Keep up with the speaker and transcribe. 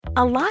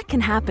A lot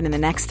can happen in the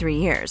next 3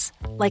 years.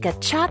 Like a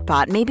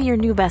chatbot may be your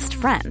new best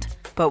friend.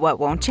 But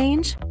what won't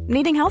change?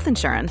 Needing health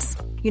insurance.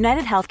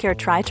 United Healthcare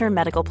Tri-Term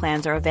Medical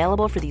Plans are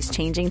available for these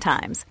changing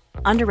times.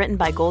 Underwritten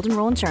by Golden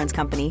Rule Insurance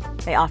Company,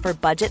 they offer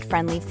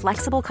budget-friendly,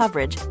 flexible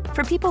coverage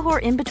for people who are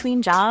in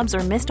between jobs or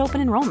missed open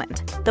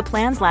enrollment. The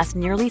plans last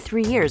nearly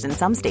 3 years in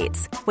some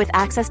states, with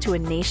access to a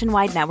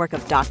nationwide network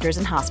of doctors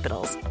and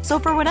hospitals. So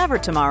for whatever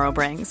tomorrow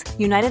brings,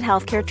 United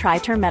Healthcare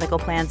Tri-Term Medical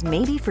Plans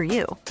may be for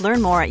you.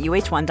 Learn more at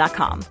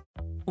uh1.com.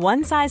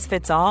 One size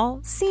fits all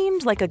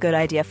seemed like a good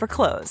idea for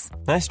clothes.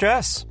 Nice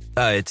dress.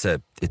 It's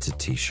a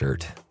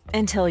t-shirt.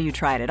 Until you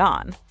tried it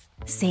on.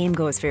 Same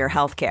goes for your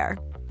healthcare.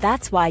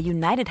 That's why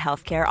United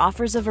Healthcare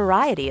offers a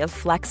variety of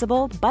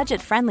flexible,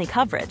 budget-friendly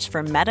coverage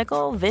for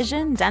medical,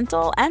 vision,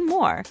 dental, and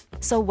more.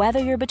 So whether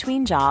you're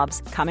between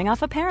jobs, coming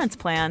off a parent's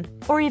plan,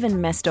 or even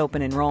missed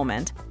open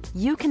enrollment,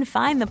 you can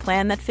find the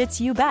plan that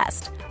fits you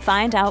best.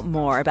 Find out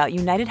more about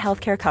United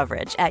Healthcare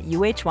coverage at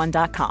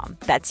uh1.com.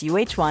 That's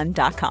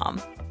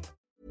uh1.com.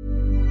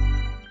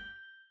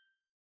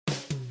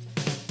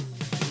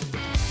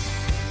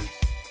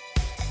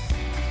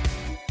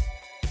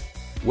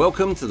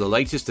 Welcome to the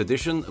latest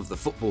edition of the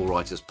Football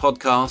Writers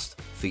Podcast,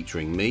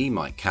 featuring me,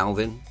 Mike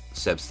Calvin,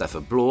 Seb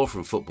Stafford-Bloor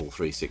from Football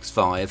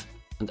 365,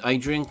 and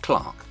Adrian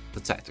Clark, the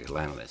tactical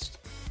analyst.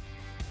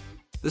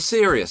 The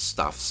serious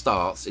stuff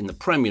starts in the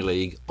Premier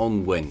League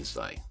on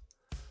Wednesday.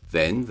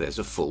 Then there's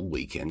a full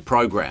weekend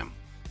programme.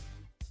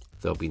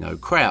 There'll be no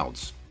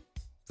crowds,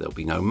 there'll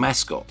be no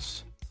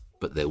mascots,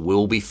 but there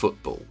will be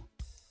football.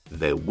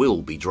 There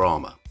will be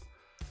drama.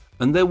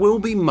 And there will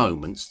be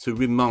moments to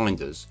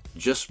remind us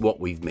just what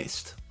we've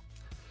missed.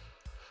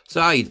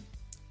 So, Aid,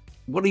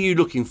 what are you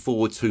looking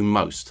forward to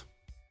most?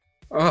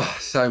 Oh,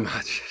 so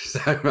much.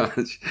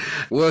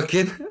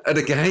 Working at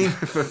a game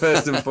for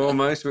first and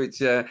foremost,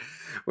 which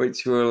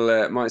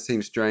will might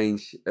seem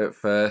strange at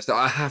first.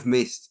 I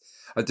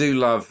do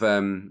love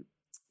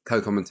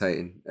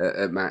co-commentating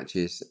at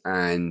matches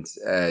and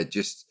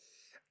just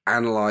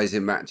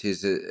analysing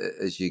matches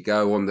as you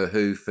go on the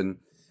hoof and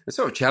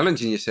sort of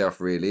challenging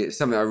yourself, really. It's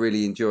something I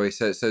really enjoy.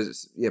 So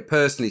yeah,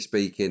 personally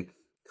speaking,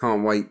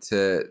 can't wait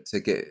to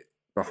get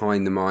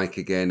behind the mic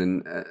again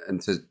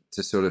and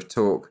to sort of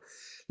talk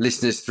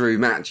listeners through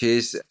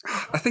matches.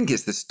 I think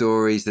it's the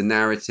stories, the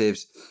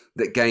narratives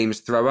that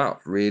games throw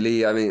up,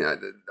 really. I mean,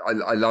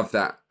 I love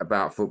that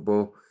about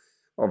football.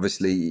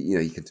 Obviously,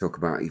 you can talk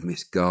about you've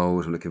missed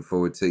goals. I'm looking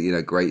forward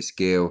to, great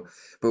skill.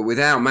 But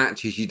without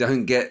matches, you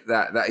don't get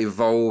that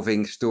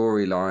evolving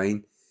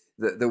storyline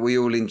that we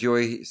all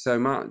enjoy so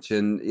much.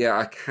 And yeah,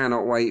 I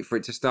cannot wait for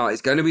it to start.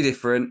 It's going to be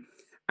different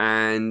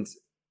and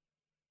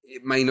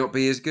it may not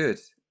be as good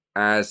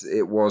as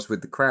it was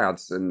with the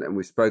crowds. And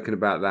we've spoken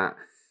about that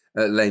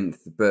at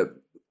length, but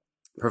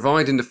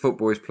providing the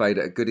football is played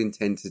at a good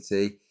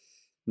intensity,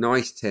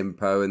 nice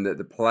tempo, and that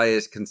the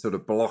players can sort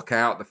of block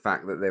out the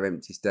fact that they're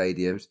empty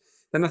stadiums,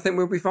 then I think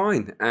we'll be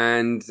fine.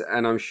 And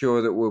I'm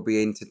sure that we'll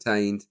be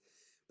entertained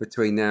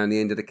between now and the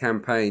end of the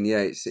campaign. Yeah,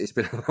 it's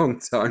been a long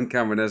time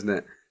coming, hasn't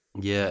it?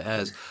 Yeah, it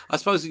has. I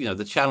suppose,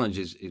 the challenge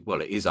is, it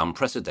is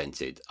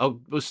unprecedented. I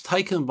was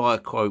taken by a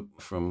quote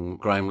from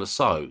Graham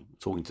Lasso,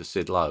 talking to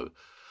Sid Lowe,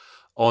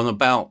 on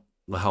about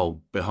the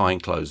whole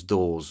behind closed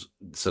doors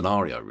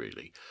scenario,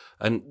 really.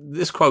 And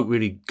this quote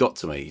really got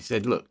to me. He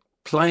said, look,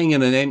 playing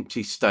in an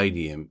empty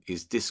stadium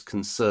is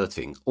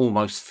disconcerting,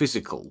 almost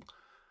physical.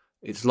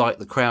 It's like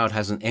the crowd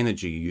has an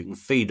energy you can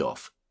feed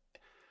off.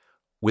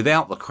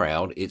 Without the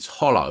crowd, it's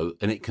hollow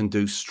and it can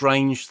do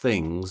strange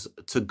things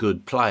to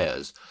good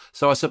players.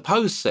 So I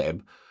suppose,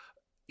 Seb,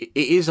 it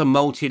is a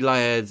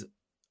multi-layered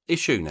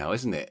issue now,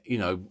 isn't it?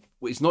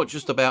 It's not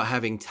just about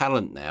having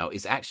talent now,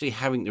 it's actually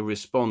having to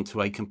respond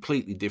to a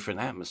completely different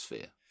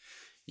atmosphere.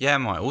 Yeah,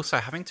 Mike. Also,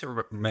 having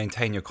to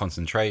maintain your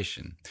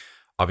concentration.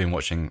 I've been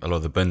watching a lot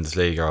of the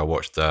Bundesliga. I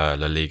watched La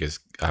Liga's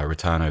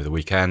return over the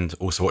weekend.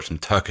 Also watched some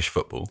Turkish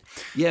football.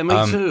 Yeah, me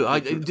too.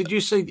 Did you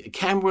see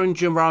Cameron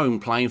Jerome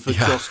playing for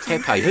Jos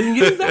Tepe? Who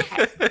knew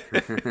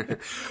that?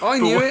 I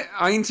knew it.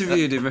 I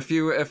interviewed him a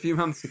few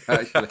months ago,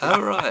 actually.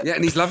 Oh, right. Yeah,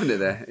 and he's loving it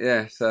there.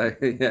 Yeah, so,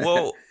 yeah.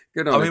 Well,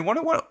 good on him. I mean,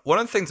 one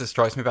of the things that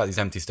strikes me about these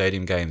empty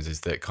stadium games is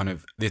that kind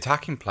of the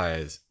attacking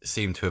players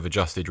seem to have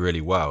adjusted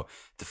really well.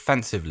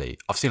 Defensively,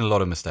 I've seen a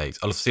lot of mistakes.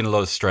 I've seen a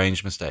lot of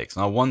strange mistakes.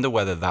 And I wonder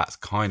whether that's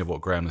kind of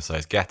what Graham Lasso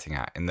is getting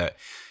at, in that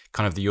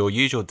kind of your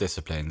usual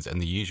disciplines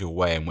and the usual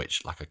way in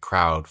which like a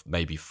crowd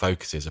maybe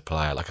focuses a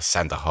player, like a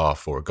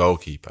centre-half or a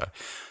goalkeeper.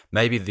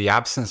 Maybe the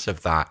absence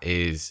of that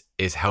is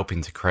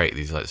helping to create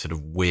these like sort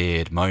of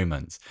weird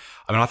moments.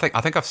 I mean, I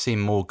think I've seen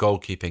more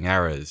goalkeeping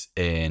errors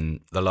in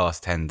the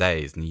last 10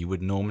 days than you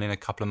would normally in a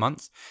couple of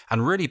months,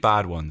 and really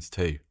bad ones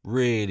too.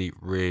 Really,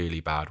 really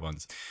bad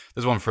ones.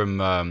 There's one from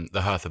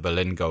the Hertha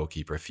Berlin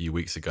goalkeeper a few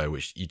weeks ago,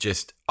 which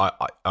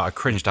I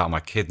cringed out my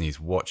kidneys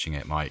watching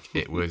it, Mike.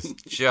 It was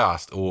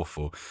just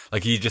awful.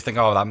 Like you just think,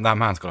 oh, that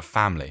man's got a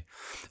family.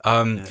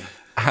 And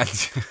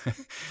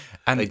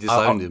they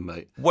disowned him,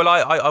 mate. Well,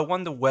 I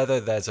wonder whether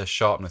there's a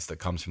sharpness that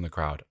comes from the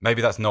crowd.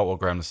 Maybe that's not what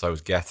Graham Lasso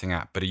was getting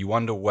at, but you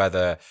wonder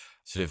whether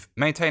sort of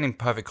maintaining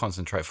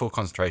full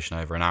concentration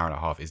over an hour and a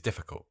half is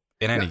difficult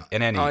in any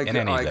I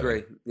level.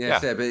 agree. Yeah,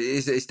 but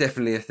it's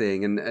definitely a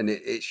thing, and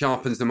it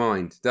sharpens the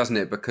mind, doesn't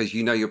it? Because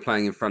you know you're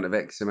playing in front of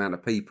X amount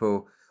of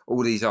people.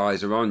 All these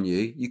eyes are on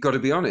you. You've got to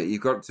be on it.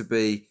 You've got to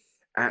be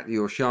at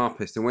your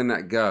sharpest. And when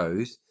that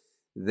goes,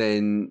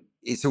 then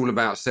it's all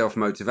about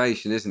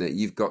self-motivation, isn't it?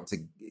 You've got to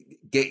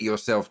get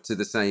yourself to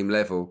the same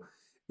level,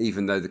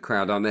 even though the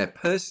crowd aren't there.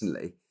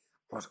 Personally,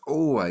 I was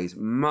always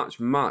much,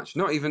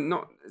 not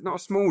a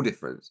small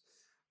difference.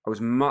 I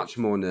was much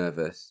more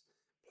nervous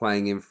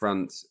playing in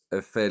front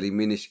of fairly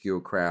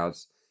minuscule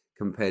crowds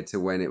compared to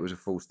when it was a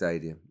full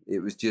stadium. It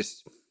was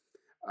just...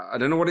 I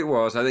don't know what it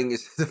was. I think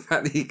it's the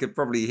fact that you could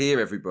probably hear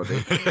everybody.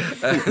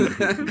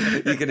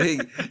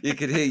 You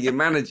could hear your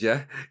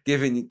manager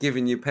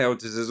giving you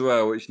pelters as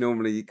well, which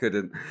normally you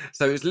couldn't.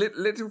 So it's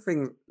little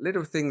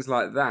things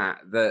like that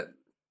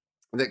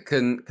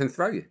can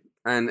throw you,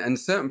 and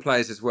certain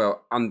players as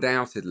well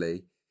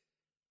undoubtedly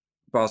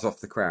buzz off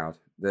the crowd.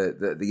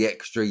 The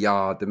extra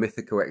yard, the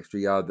mythical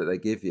extra yard that they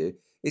give you.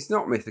 It's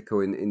not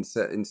mythical in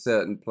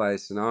certain player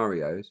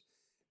scenarios.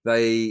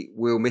 They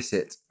will miss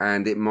it,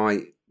 and it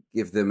might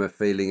give them a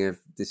feeling of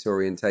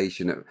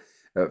disorientation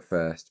at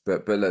first.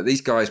 But look, these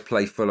guys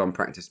play full-on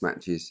practice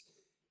matches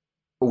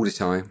all the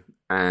time,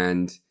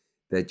 and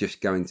they're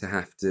just going to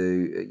have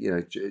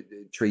to,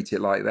 treat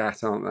it like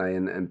that, aren't they?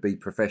 And be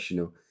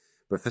professional.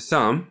 But for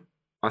some,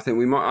 I think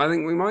we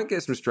might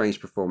get some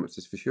strange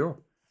performances for sure.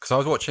 Because I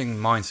was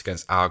watching Mainz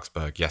against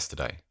Augsburg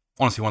yesterday.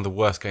 Honestly, one of the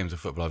worst games of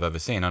football I've ever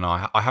seen, and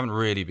I haven't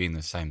really been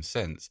the same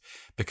since,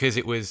 because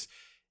it was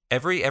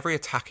every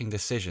attacking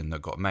decision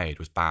that got made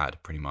was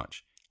bad, pretty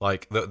much.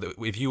 Like,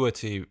 if you were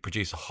to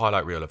produce a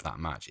highlight reel of that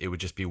match, it would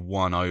just be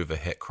one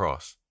over-hit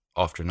cross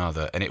after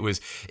another. And it was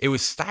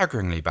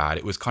staggeringly bad.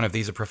 It was kind of,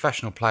 these are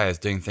professional players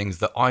doing things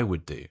that I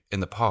would do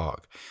in the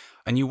park.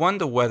 And you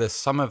wonder whether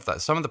some of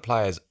the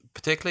players,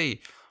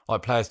 particularly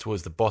like players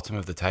towards the bottom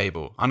of the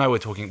table, I know we're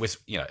talking,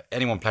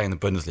 anyone playing in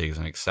the Bundesliga is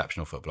an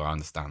exceptional footballer, I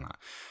understand that.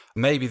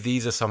 Maybe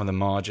these are some of the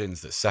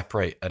margins that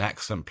separate an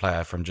excellent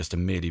player from just a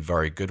merely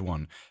very good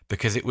one,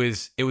 because it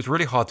was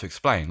really hard to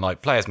explain.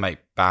 Like, players make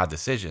bad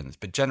decisions,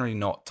 but generally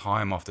not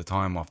time after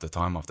time after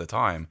time after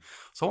time.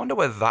 So I wonder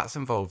whether that's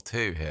involved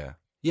too here.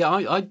 Yeah,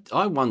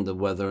 I wonder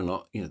whether or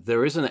not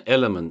there is an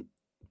element,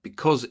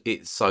 because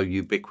it's so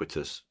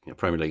ubiquitous,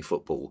 Premier League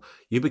football.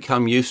 You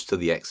become used to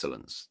the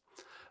excellence,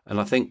 and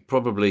I think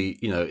probably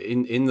in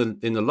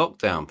the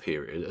lockdown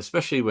period,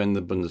 especially when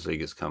the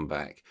Bundesliga's come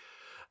back.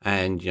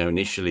 And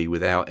initially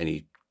without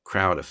any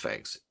crowd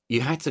effects,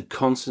 you had to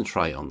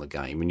concentrate on the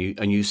game,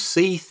 and you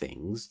see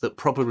things that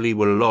probably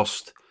were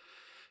lost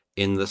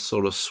in the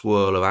sort of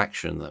swirl of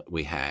action that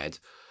we had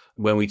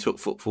when we took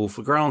football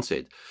for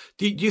granted.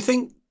 Do you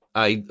think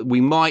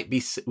we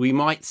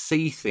might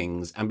see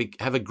things and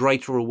have a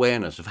greater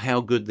awareness of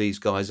how good these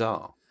guys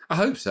are? I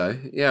hope so.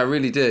 Yeah, I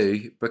really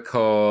do,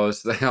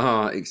 because they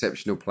are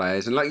exceptional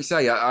players, and like you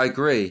say, I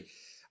agree.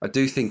 I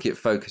do think it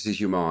focuses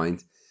your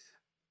mind.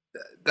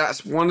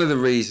 That's one of the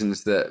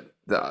reasons that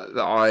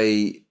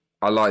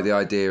I like the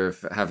idea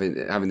of having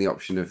the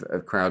option of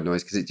crowd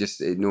noise, because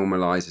it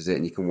normalises it,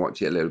 and you can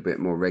watch it a little bit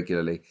more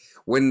regularly.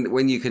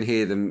 When you can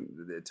hear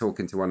them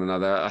talking to one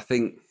another, I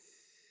think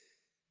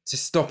to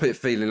stop it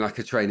feeling like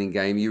a training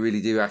game, you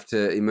really do have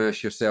to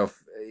immerse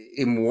yourself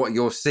in what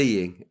you're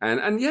seeing.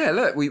 And yeah,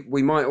 look,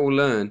 we might all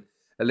learn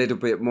a little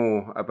bit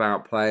more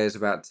about players,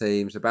 about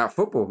teams, about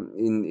football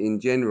in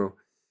general.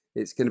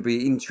 It's going to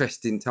be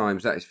interesting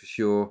times, that is for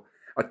sure.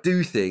 I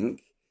do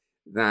think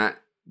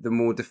that the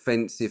more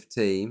defensive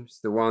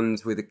teams, the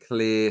ones with a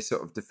clear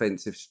sort of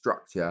defensive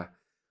structure,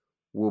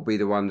 will be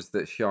the ones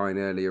that shine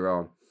earlier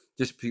on.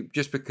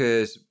 Just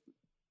because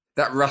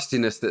that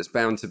rustiness that's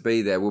bound to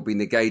be there will be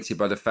negated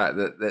by the fact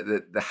that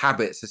the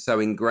habits are so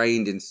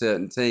ingrained in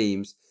certain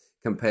teams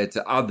compared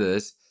to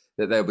others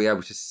that they'll be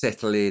able to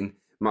settle in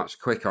much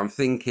quicker. I'm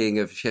thinking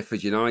of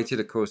Sheffield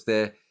United. Of course,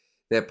 they're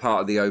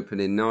part of the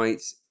opening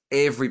nights.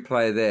 Every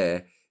player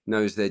there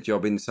knows their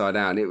job inside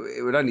out, and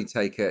it would only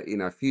take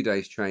a few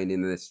days training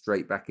and they're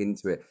straight back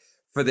into it.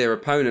 For their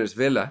opponents,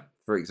 Villa,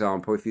 for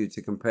example, if you were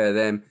to compare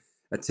them,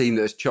 a team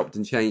that has chopped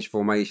and changed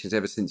formations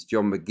ever since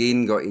John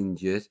McGinn got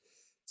injured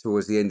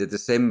towards the end of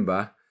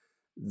December,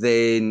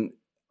 then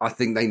I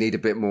think they need a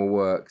bit more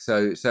work.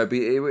 So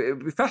it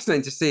would be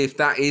fascinating to see if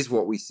that is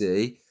what we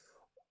see,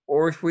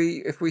 or if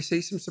we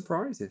see some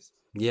surprises.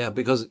 Yeah,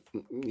 because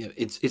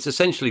it's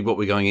essentially what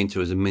we're going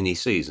into as a mini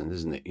season,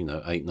 isn't it?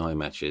 8-9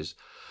 matches.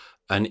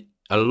 And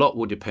a lot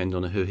will depend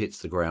on who hits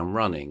the ground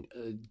running.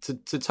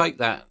 To take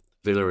that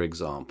Villa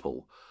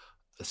example,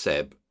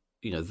 Seb,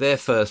 they're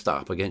first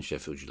up against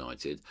Sheffield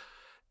United.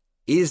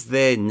 Is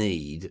their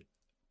need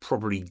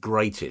probably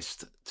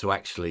greatest to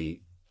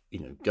actually,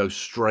 go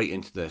straight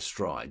into their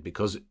stride?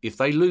 Because if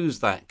they lose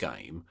that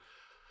game,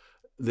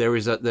 there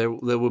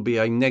will be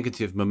a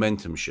negative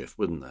momentum shift,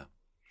 wouldn't there?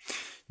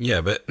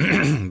 Yeah, but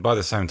by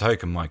the same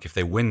token, Mike, if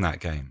they win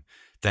that game,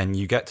 then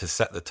you get to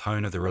set the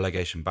tone of the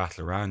relegation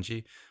battle around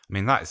you. I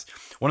mean, that's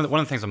one of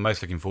the things I'm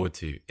most looking forward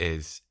to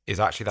is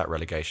actually that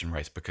relegation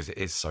race, because it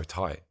is so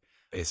tight,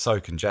 it's so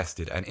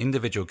congested, and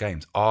individual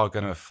games are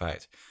going to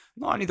affect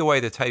not only the way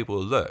the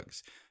table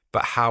looks,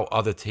 but how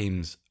other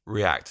teams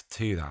react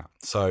to that.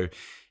 So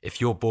if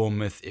you're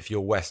Bournemouth, if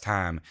you're West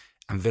Ham,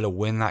 and Villa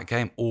win that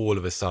game, all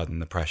of a sudden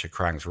the pressure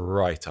cranks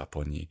right up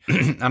on you.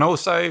 And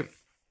also,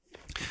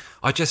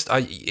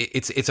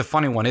 it's a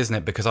funny one, isn't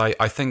it? Because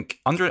I think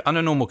under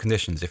normal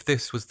conditions, if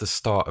this was the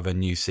start of a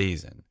new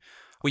season,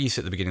 we used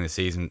to at the beginning of the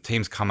season,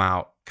 teams come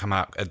out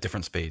at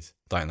different speeds,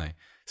 don't they?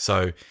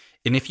 So,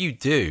 and if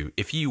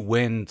you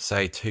win,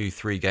 say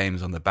 2-3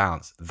 games on the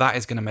bounce, that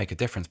is going to make a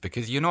difference,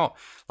 because you're not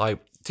like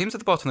teams at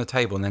the bottom of the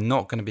table, and they're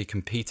not going to be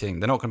competing.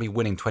 They're not going to be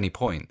winning 20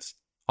 points,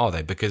 are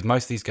they? Because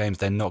most of these games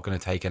they're not going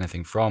to take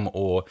anything from,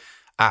 or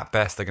at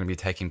best they're going to be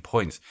taking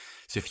points.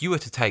 So if you were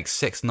to take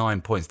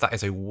 6-9 points, that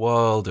is a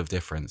world of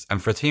difference.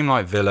 And for a team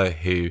like Villa,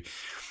 who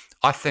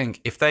I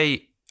think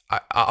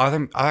I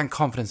think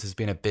confidence has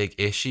been a big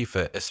issue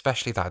for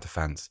especially that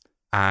defence.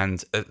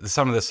 And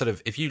some of the sort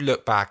of, if you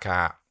look back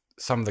at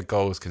some of the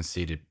goals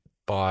conceded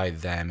by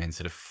them in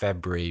sort of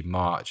February,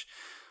 March,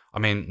 I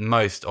mean,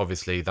 most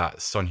obviously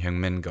that Son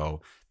Heung-min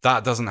goal,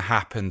 that doesn't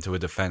happen to a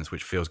defence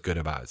which feels good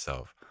about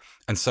itself.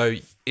 And so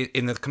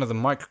in the kind of the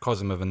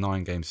microcosm of a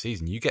 9-game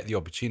season, you get the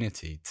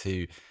opportunity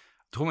to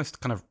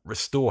almost kind of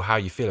restore how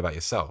you feel about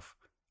yourself.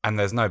 And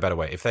there's no better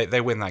way. If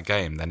they win that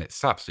game, then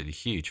it's absolutely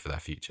huge for their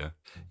future.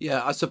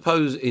 Yeah, I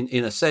suppose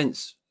in a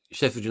sense,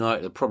 Sheffield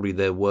United are probably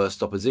their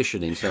worst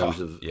opposition in terms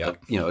of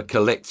a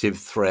collective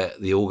threat,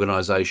 the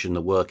organisation,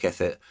 the work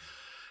ethic.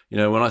 You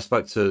know, when I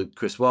spoke to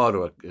Chris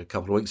Wilder a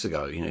couple of weeks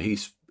ago, you know,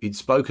 he'd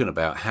spoken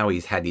about how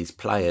he's had his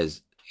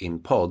players in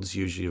pods,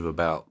 usually of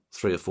about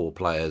 3 or 4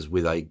 players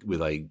with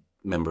a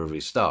member of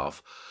his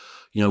staff,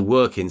 you know,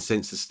 working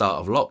since the start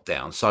of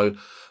lockdown. So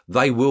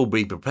they will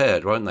be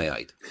prepared, won't they,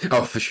 Aid?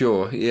 Oh, for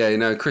sure. Yeah, you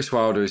know, Chris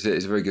Wilder is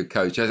a very good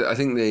coach. I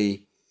think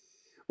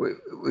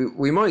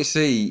we might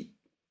see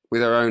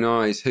with our own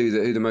eyes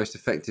who the most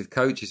effective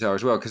coaches are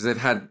as well, because they've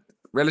had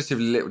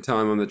relatively little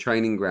time on the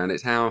training ground.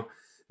 It's how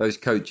those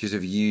coaches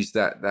have used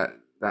that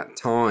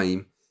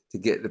time to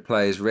get the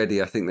players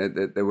ready. I think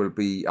that there will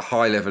be a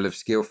high level of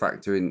skill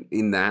factor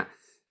in that.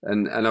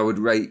 And I would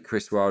rate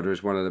Chris Wilder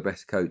as one of the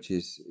best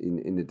coaches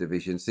in the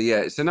division. So,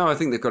 yeah, no, I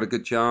think they've got a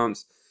good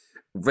chance.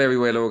 Very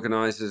well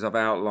organised, as I've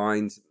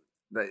outlined.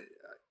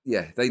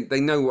 They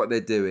know what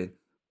they're doing.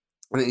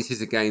 I think this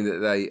is a game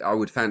that I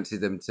would fancy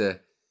them to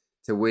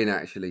win,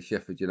 actually,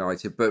 Sheffield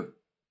United. But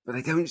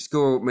they don't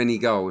score many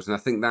goals, and I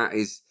think that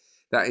is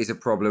a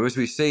problem. As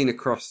we've seen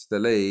across the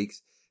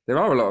leagues, there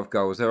are a lot of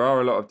goals. There are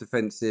a lot of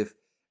defensive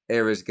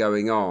errors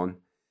going on.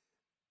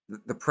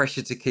 The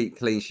pressure to keep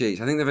clean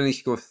sheets. I think they've only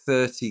scored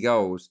 30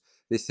 goals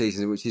this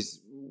season, which is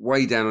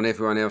way down on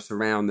everyone else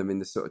around them in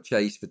the sort of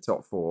chase for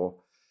top 4.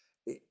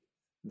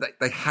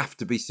 They have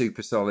to be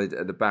super solid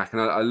at the back.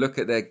 And I look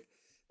at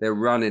their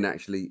running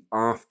actually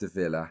after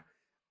Villa,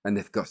 and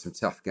they've got some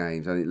tough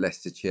games. I think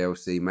Leicester,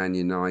 Chelsea, Man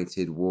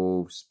United,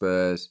 Wolves,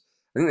 Spurs.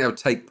 I think they'll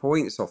take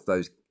points off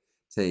those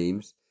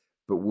teams,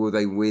 but will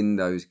they win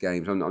those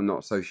games? I'm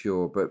not so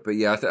sure. But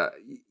yeah,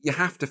 you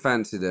have to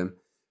fancy them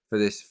for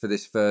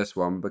this first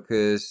one,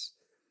 because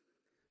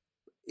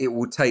it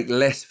will take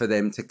less for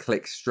them to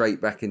click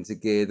straight back into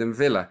gear than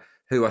Villa,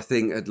 who I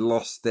think had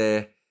lost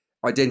their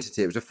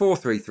identity. It was a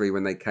 4-3-3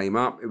 when they came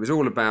up. It was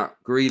all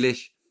about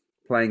Grealish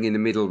playing in the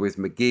middle with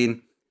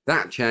McGinn.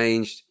 That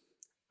changed,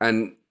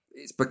 and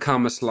it's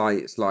become a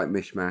slight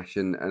mishmash,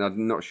 and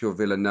I'm not sure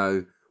Villa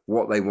know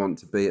what they want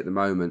to be at the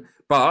moment.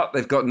 But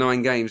they've got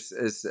 9 games,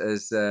 as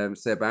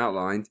Seb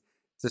outlined,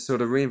 to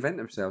sort of reinvent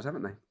themselves,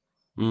 haven't they?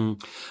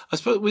 I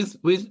suppose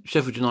with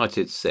Sheffield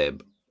United,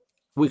 Seb,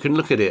 we can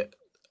look at it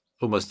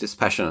almost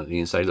dispassionately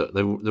and say, look,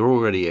 they're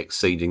already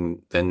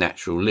exceeding their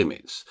natural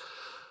limits.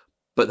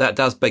 But that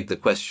does beg the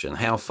question,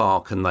 how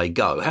far can they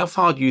go? How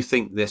far do you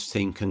think this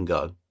team can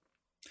go?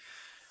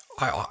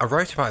 I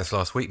wrote about this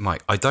last week,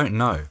 Mike. I don't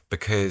know,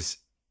 because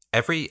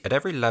at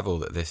every level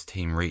that this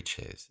team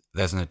reaches,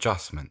 there's an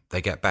adjustment.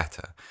 They get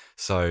better.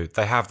 So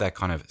they have their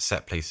kind of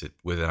set piece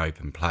with an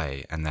open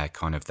play, and their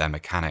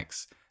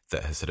mechanics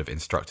that has sort of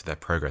instructed their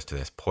progress to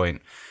this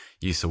point.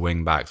 Use of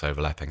wing backs,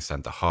 overlapping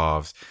centre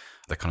halves,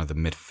 the kind of the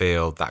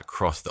midfield, that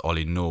cross that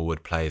Ollie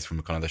Norwood plays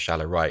from kind of the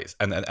shallow rights,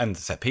 and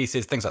set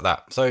pieces, things like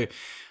that. So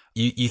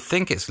you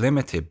think it's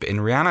limited, but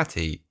in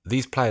reality,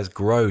 these players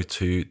grow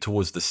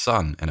towards the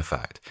sun, in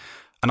effect.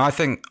 And I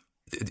think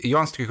the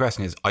answer to your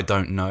question is, I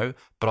don't know,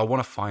 but I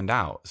want to find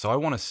out. So I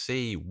want to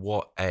see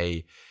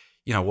I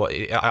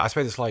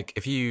suppose it's like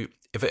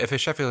if a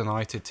Sheffield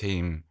United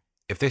team,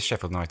 if this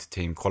Sheffield United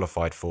team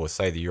qualified for,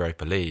 say, the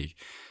Europa League,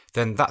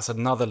 then that's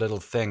another little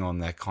thing on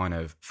their kind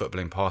of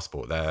footballing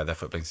passport, their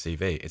footballing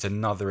CV. It's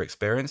another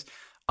experience.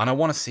 And I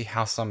want to see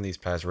how some of these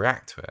players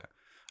react to it.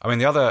 I mean,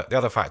 the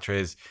other factor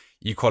is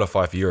you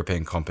qualify for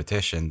European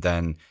competition,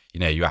 then,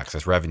 you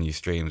access revenue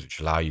streams which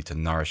allow you to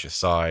nourish your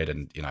side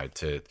and,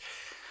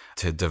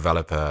 to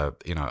develop a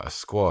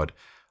squad.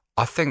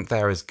 I think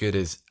they're as good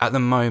as, at the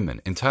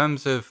moment, in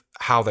terms of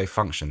how they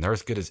function, they're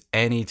as good as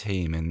any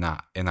team in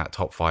that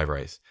top 5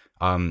 race.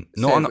 Not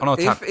Seb, on our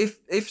tap.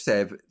 If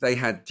Seb, they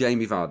had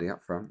Jamie Vardy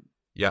up front,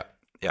 Yeah.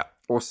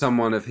 or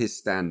someone of his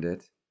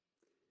standard,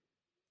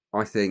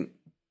 I think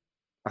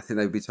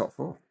they'd be top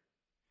 4.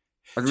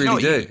 I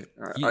really do.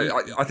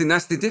 I think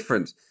that's the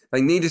difference.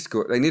 They need a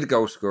score. They need a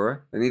goal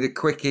scorer. They need a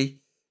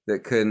quickie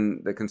that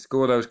can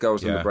score those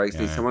goals on the breaks.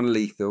 They need someone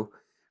lethal,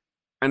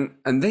 and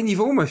then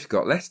you've almost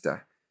got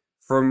Leicester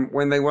from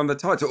when they won the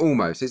title.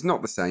 Almost. It's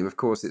not the same, of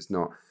course. It's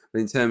not.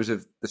 But in terms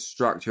of the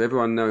structure,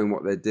 everyone knowing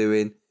what they're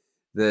doing,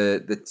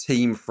 the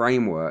team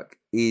framework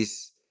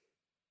isn't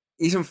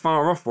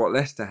far off what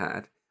Leicester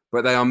had,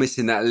 but they are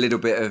missing that little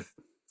bit of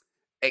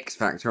X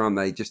factor, aren't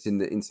they? Just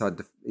inside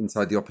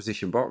the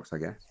opposition box, I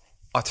guess.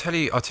 I'll tell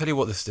you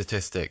what the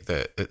statistic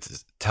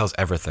that tells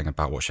everything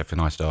about what Sheffield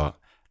United are.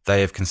 They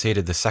have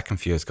conceded the second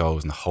fewest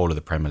goals in the whole of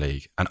the Premier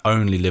League, and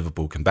only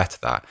Liverpool can better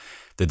that.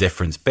 The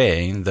difference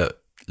being that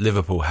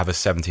Liverpool have a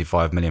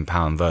 £75 million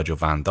Virgil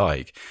van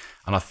Dijk,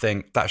 and I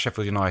think that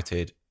Sheffield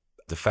United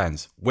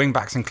defence, wing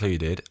backs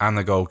included, and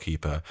the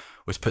goalkeeper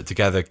was put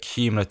together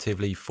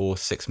cumulatively for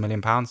 £6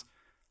 million.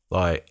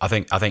 Like I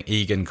think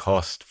Egan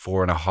cost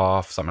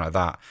 4.5, something like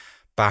that.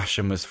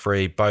 Basham was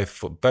free.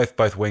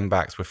 Both wing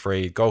backs were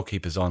free.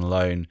 Goalkeepers on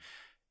loan.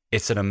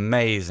 It's an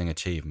amazing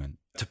achievement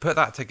to put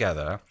that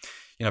together.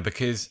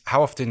 Because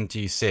how often do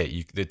you see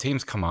it? The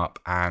teams come up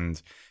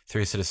and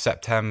through sort of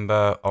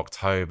September,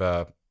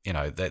 October,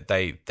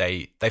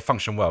 they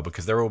function well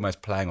because they're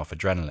almost playing off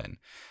adrenaline,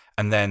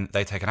 and then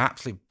they take an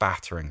absolute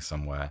battering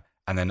somewhere,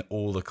 and then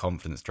all the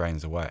confidence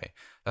drains away.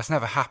 That's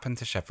never happened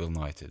to Sheffield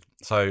United.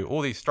 So all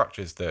these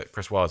structures that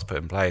Chris Wilde's put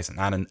in place, and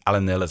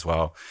Alan Neil as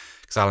well,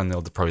 because Alan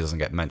Neil probably doesn't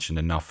get mentioned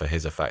enough for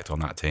his effect on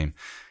that team.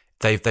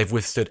 They've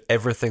withstood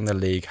everything the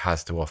league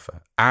has to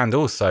offer, and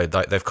also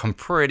they've come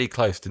pretty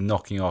close to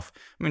knocking off.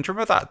 I mean, do you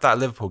remember that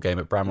Liverpool game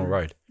at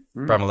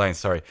Bramall Lane?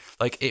 Sorry,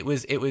 like it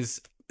was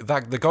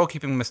that the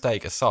goalkeeping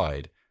mistake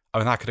aside. I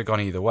mean, that could have gone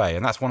either way,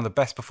 and that's one of the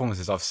best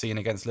performances I've seen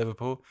against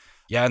Liverpool.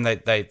 Yeah, and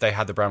they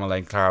had the Bramall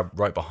Lane crowd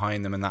right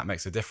behind them, and that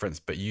makes a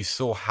difference. But you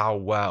saw how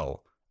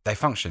well they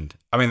functioned.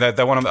 I mean,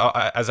 they're one of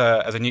as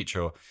a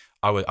neutral.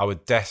 I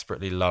would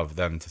desperately love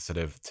them to sort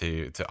of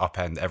to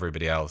upend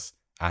everybody else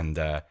and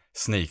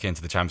sneak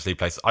into the Champions League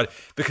place.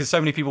 Because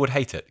so many people would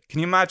hate it. Can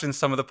you imagine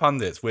some of the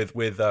pundits with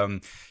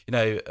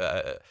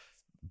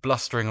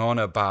blustering on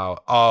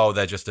about,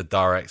 they're just a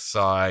direct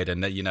side,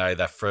 and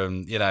they're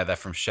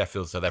from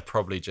Sheffield, so they're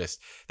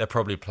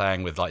probably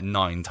playing with like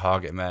 9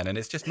 target men, and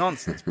it's just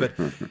nonsense. But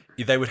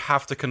they would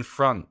have to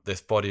confront this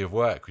body of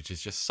work, which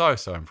is just so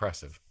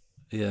impressive.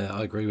 Yeah,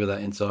 I agree with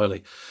that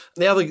entirely.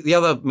 The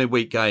other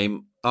midweek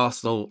game,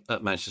 Arsenal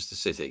at Manchester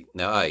City.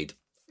 Now, Aid,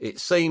 it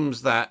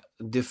seems that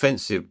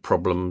defensive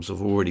problems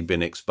have already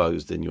been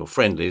exposed in your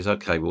friendlies.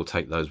 Okay, we'll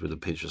take those with a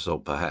pinch of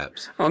salt,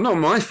 perhaps. Oh, not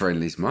my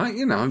friendlies, Mike.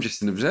 I'm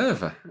just an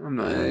observer. I'm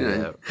not.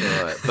 Yeah,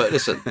 right. But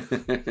listen,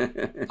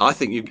 I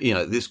think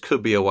this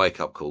could be a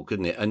wake-up call,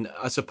 couldn't it? And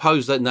I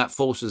suppose then that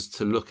forces us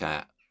to look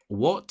at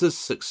what does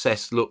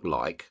success look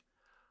like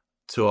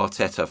to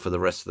Arteta for the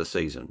rest of the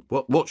season.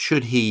 What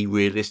should he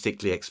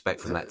realistically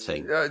expect from that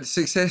team?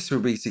 Success will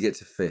be to get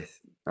to 5th,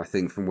 I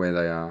think, from where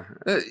they are.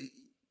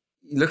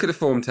 Look at the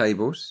form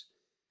tables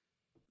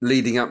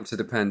leading up to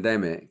the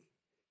pandemic.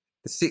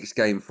 The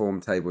 6-game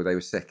form table, they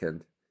were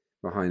second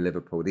behind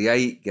Liverpool. The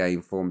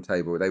 8-game form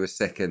table, they were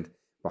second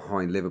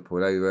behind Liverpool.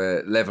 They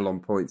were level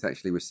on points,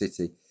 actually, with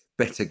City.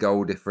 Better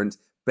goal difference,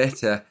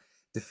 better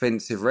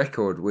defensive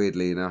record,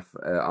 weirdly enough,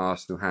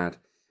 Arsenal had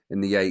in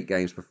the 8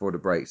 games before the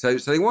break. So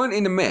they weren't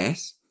in a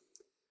mess,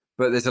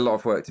 but there's a lot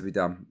of work to be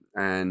done.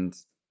 And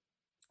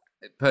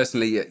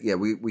personally,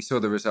 we saw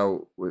the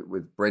result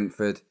with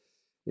Brentford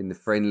in the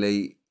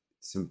friendly,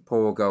 some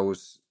poor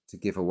goals to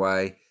give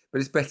away, but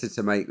it's better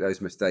to make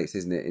those mistakes,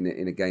 isn't it?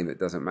 In a game that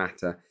doesn't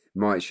matter,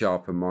 might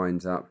sharpen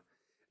minds up.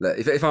 Look,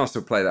 if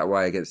Arsenal play that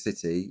way against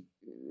City,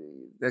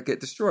 they'll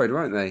get destroyed,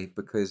 won't they?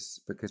 Because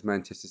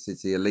Manchester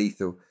City are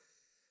lethal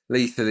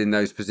in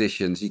those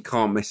positions. You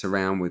can't mess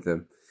around with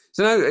them.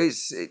 So no,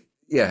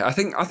 I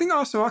think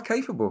Arsenal are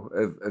capable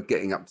of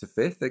getting up to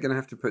 5th. They're going to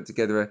have to put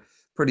together a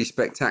pretty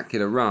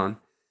spectacular run.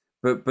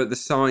 But the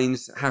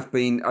signs have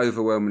been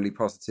overwhelmingly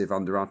positive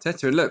under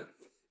Arteta. And look,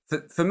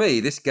 for me,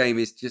 this game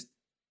is just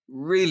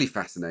really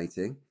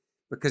fascinating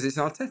because it's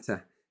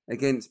Arteta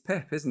against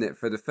Pep, isn't it,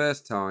 for the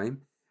first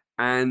time?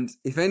 And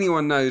if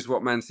anyone knows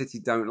what Man City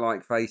don't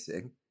like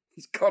facing,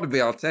 it's got to be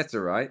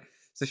Arteta, right?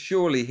 So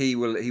surely he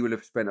will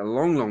have spent a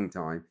long, long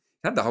time,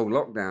 had the whole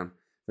lockdown,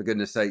 for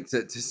goodness sake,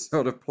 to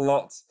sort of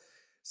plot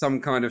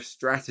some kind of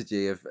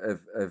strategy of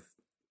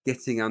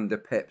getting under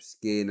Pep's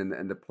skin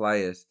and the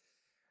players.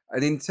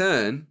 And in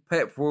turn,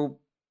 Pep will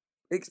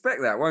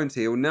expect that, won't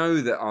he? He'll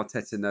know that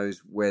Arteta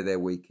knows where they're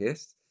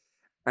weakest.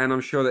 And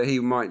I'm sure that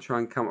he might try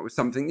and come up with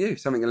something new,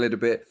 something a little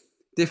bit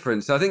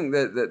different. So I think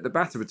that the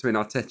battle between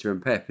Arteta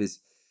and Pep is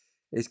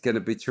going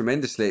to be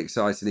tremendously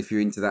exciting if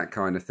you're into that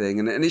kind of thing.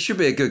 And it should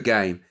be a good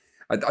game.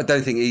 I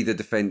don't think either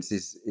defence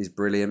is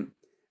brilliant.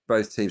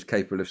 both teams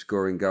capable of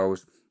scoring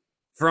goals.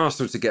 For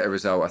Arsenal to get a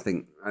result, I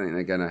think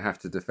they're going to have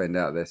to defend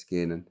out their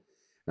skin,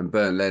 and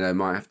Bernd Leno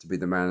might have to be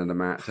the man of the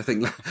match. I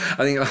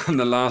think on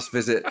the last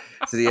visit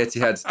to the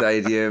Etihad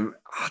Stadium,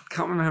 I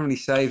can't remember how many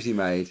saves he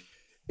made.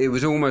 It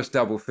was almost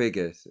double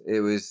figures. It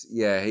was,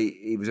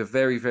 he was a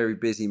very, very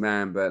busy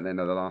man, Bernd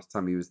Leno, the last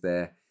time he was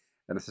there.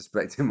 And I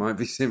suspect it might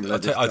be similar.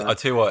 I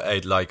tell you what,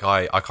 Ed, like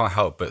I can't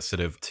help but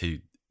sort of to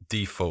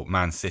default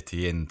Man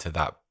City into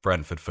that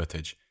Brentford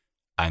footage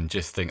and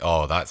just think,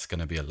 oh, that's going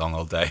to be a long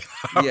old day.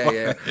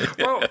 Yeah.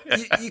 Well,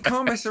 you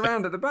can't mess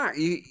around at the back.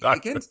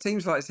 Against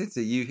teams like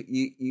City,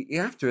 you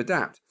have to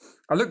adapt.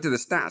 I looked at the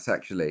stats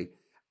actually,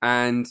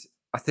 and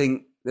I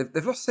think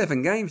they've lost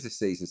 7 games this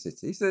season,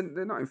 City, so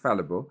they're not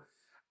infallible.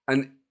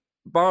 And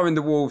barring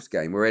the Wolves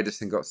game where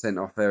Ederson got sent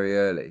off very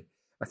early,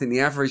 I think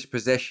the average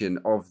possession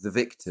of the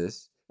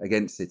victors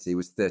against City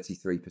was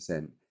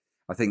 33%.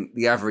 I think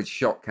the average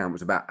shot count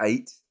was about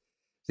 8.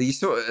 So you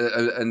sort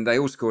of, and they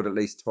all scored at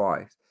least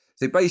twice.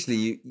 So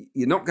basically,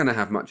 you're not going to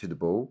have much of the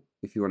ball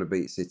if you want to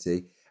beat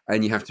City,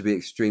 and you have to be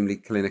extremely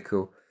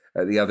clinical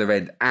at the other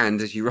end. And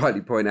as you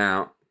rightly point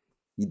out,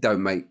 you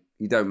don't make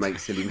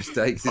silly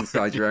mistakes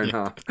inside your own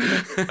half.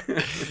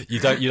 You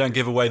don't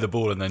give away the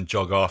ball and then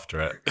jog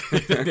after it.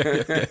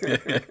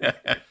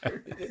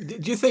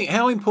 Do you think,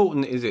 how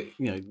important is it,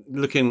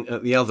 looking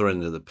at the other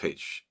end of the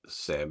pitch,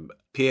 Seb,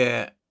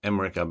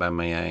 Pierre-Emerick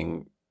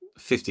Aubameyang,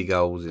 50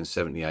 goals in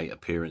 78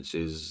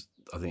 appearances.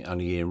 I think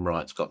only Ian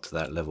Wright's got to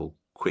that level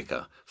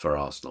quicker for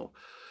Arsenal.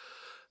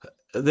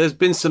 There's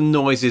been some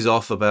noises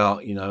off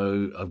about,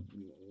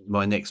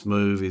 my next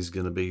move is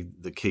going to be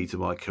the key to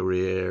my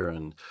career.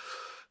 And,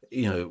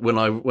 when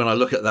I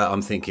look at that,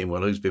 I'm thinking,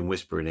 well, who's been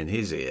whispering in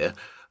his ear?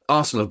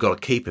 Arsenal have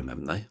got to keep him,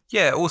 haven't they?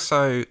 Yeah,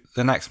 also,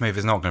 the next move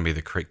is not going to be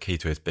the key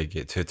to his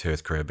to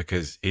his career,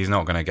 because he's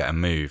not going to get a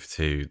move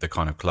to the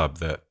kind of club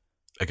that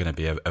are going to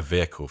be a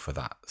vehicle for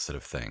that sort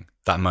of thing.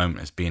 That moment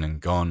has been and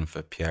gone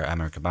for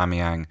Pierre-Emerick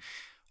Aubameyang.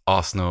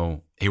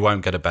 Arsenal, he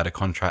won't get a better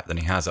contract than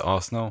he has at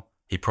Arsenal.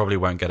 He probably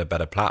won't get a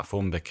better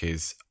platform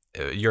because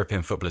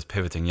European football is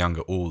pivoting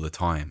younger all the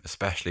time,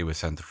 especially with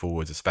centre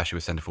forwards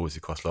who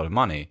cost a lot of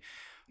money.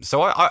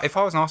 So if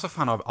I was an Arsenal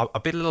fan,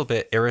 I'd be a little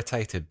bit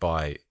irritated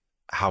by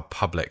how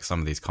public some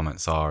of these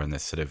comments are and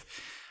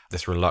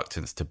this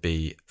reluctance to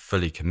be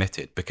fully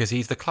committed, because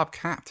he's the club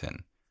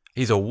captain.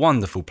 He's a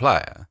wonderful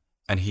player.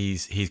 And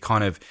he's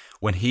kind of,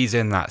 when he's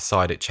in that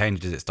side, it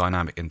changes its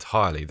dynamic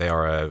entirely. They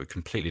are a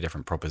completely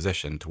different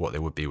proposition to what they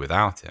would be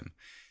without him.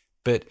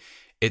 But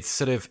it's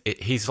sort of,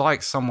 he's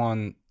like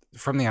someone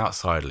from the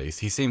outside, at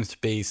least. He seems to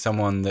be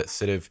someone that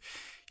sort of,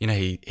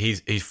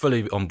 he's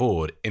fully on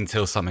board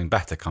until something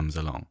better comes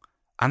along.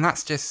 And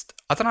that's just,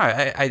 I don't know.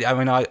 I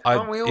mean,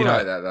 aren't we all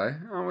like that though?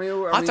 Aren't we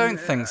all? I don't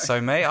think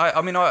so, mate.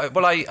 I mean,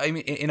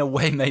 in a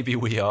way, maybe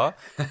we are.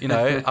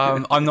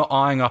 I'm not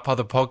eyeing up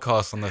other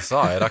podcasts on the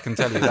side. I can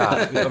tell you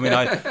that. I mean,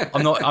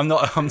 I'm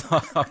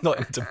not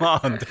in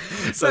demand.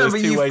 So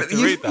there's two ways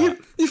to read that.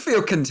 You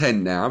feel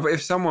content now, but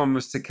if someone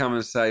was to come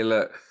and say,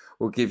 "Look,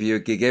 we'll give you a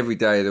gig every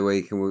day of the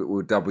week, and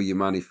we'll double your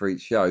money for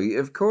each show,"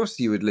 of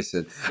course you would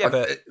listen. Yeah,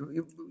 but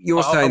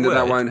you're saying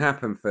that won't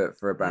happen for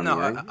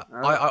Aubameyang.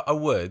 No, I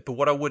would, but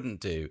what I wouldn't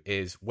do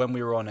is, when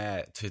we were on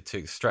air,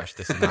 to stretch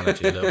this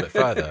analogy a little bit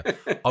further,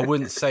 I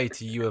wouldn't say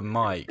to you and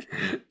Mike,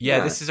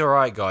 this is all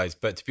right, guys,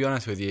 but to be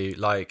honest with you,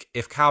 like,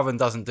 if Calvin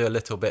doesn't do a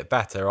little bit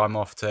better, I'm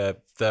off to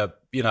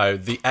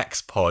the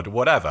X pod,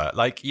 whatever.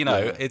 Like,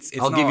 it's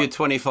I'll give you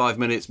 25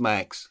 minutes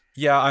max.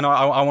 Yeah, and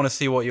I want to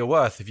see what you're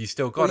worth if you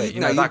still got it.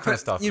 That kind of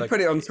stuff. You'd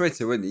put it on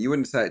Twitter, wouldn't you? You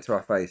wouldn't say it to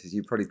our faces.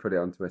 You'd probably put it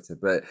on Twitter.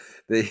 But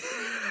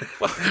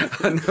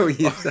I know what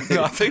you're saying.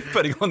 I think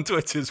putting on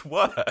Twitter is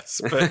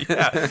worse. But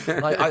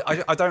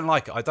yeah, I don't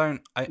like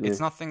it. It's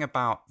nothing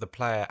about the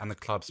player and the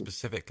club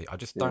specifically. I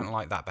just don't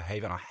like that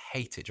behaviour, and I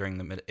hate it in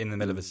the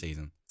middle of a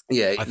season.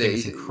 Yeah, I think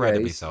it's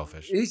incredibly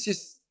selfish. He's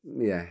just,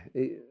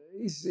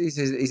 he's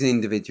an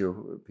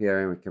individual,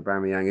 Pierre-Emerick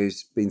Aubameyang,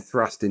 who's been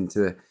thrust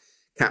into a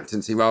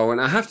captaincy role, and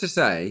I have to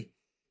say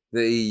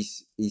that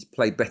he's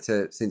played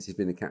better since he's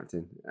been a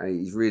captain.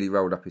 He's really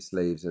rolled up his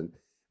sleeves and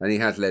he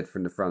has led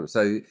from the front.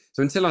 So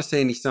until I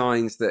see any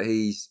signs that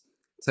he's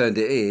turned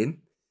it in,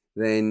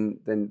 then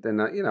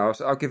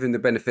I'll give him the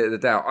benefit of the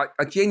doubt.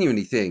 I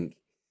genuinely think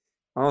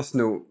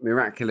Arsenal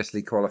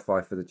miraculously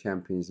qualify for the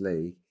Champions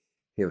League,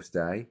 he'll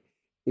stay.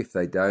 If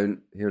they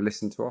don't, he'll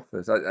listen to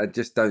offers. I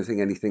just don't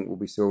think anything will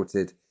be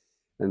sorted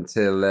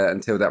until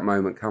that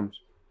moment comes.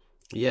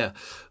 Yeah,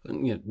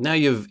 now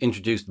you've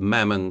introduced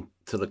Mammon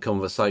to the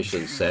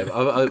conversation, Seb.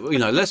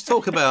 Let's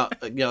talk about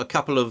a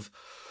couple of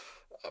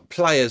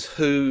players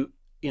whose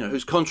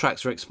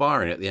contracts are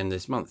expiring at the end of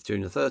this month,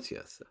 June the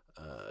 30th.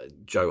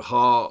 Joe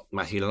Hart,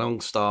 Matthew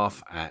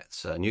Longstaff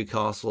at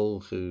Newcastle,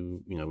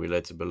 who we're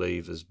led to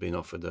believe has been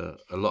offered a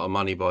lot of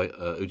money by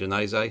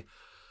Udinese.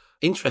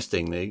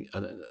 Interestingly,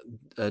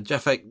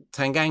 Japhet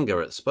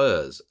Tanganga at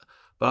Spurs,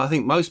 but I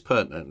think most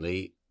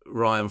pertinently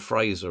Ryan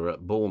Fraser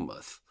at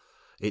Bournemouth.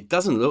 it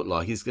doesn't look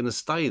like he's going to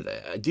stay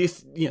there. Do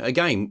you,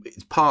 again,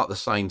 it's part of the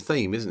same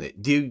theme, isn't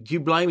it? Do you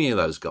blame any of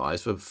those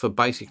guys for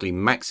basically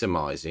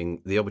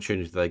maximising the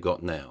opportunity they've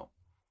got now?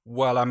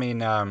 Well, I mean,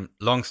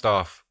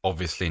 Longstaff,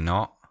 obviously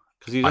not.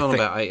 Because he's on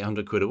about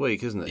 £800 a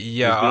week, isn't it?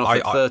 Yeah,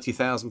 he's been offered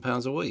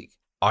 £30,000 a week.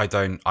 I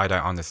don't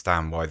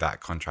understand why that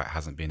contract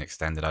hasn't been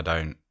extended.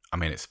 I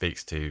mean, it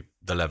speaks to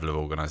the level of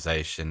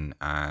organisation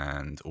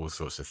and all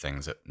sorts of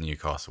things at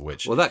Newcastle,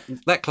 which... Well,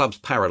 that club's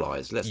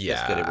paralysed. Let's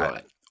get it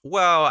right.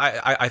 Well,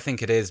 I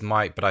think it is,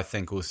 Mike, but I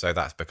think also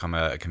that's become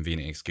a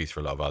convenient excuse for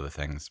a lot of other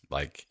things.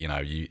 Like,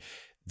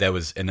 there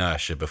was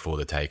inertia before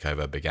the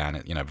takeover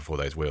began, before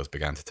those wheels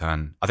began to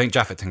turn. I think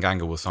Japhet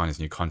Tanganga will sign his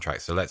new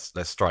contract, so let's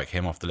strike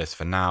him off the list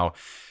for now.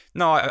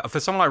 No, for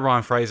someone like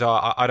Ryan Fraser,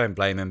 I don't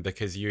blame him,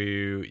 because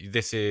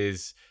this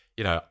is,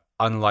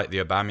 unlike the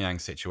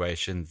Aubameyang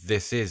situation,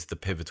 this is the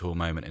pivotal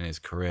moment in his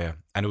career.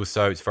 And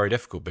also it's very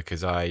difficult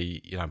because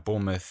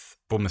Bournemouth's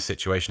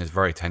situation is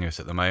very tenuous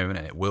at the moment,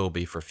 and it will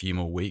be for a few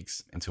more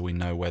weeks until we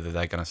know whether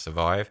they're going to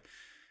survive.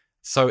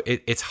 So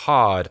it's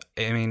hard.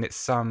 I mean,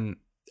 it's one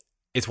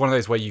of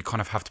those where you kind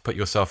of have to put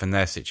yourself in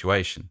their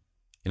situation.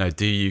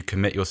 Do you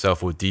commit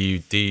yourself, or do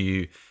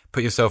you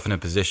put yourself in a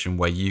position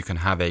where you can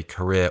have a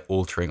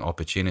career-altering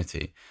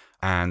opportunity?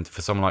 And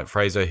for someone like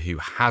Fraser, who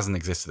hasn't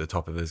existed at the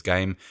top of his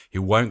game,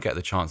 who won't get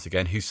the chance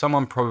again, who's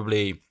someone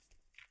probably,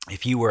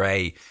 if you were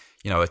a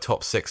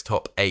top 6,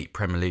 top 8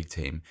 Premier League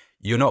team,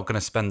 you're not going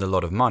to spend a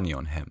lot of money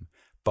on him.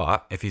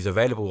 But if he's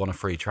available on a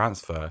free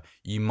transfer,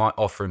 you might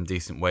offer him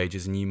decent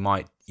wages, and you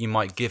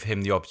might give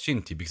him the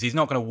opportunity, because he's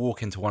not going to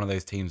walk into one of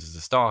those teams as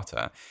a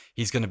starter.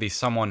 He's going to be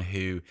someone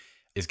who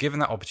is given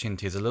that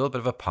opportunity as a little bit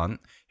of a punt,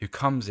 who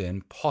comes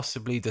in,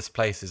 possibly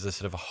displaces a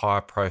sort of a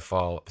higher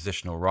profile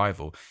positional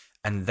rival,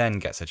 and then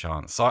gets a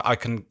chance. So I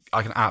can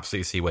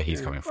absolutely see where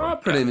he's coming from. I'll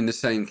put him in the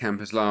same camp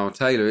as Lyle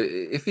Taylor.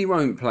 If he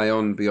won't play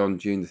on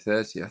beyond June the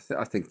 30th,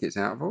 I think it's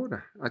out of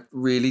order. I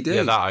really do.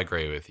 Yeah, that I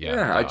agree with.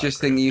 Yeah, I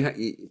just think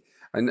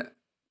and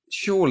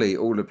surely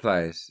all the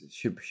players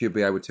should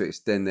be able to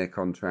extend their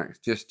contracts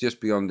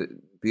just beyond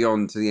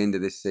to the end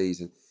of this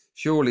season.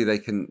 Surely they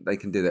can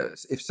do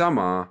that. If some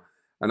are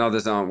and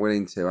others aren't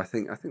willing to, I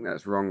think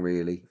that's wrong,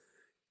 really.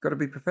 Got to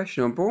be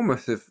professional. And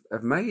Bournemouth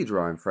have made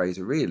Ryan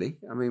Fraser, really.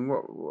 I mean,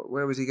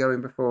 where was he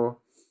going before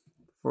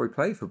he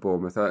played for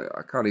Bournemouth?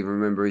 I can't even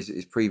remember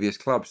his previous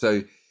club.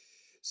 So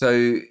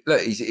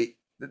look,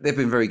 they've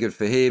been very good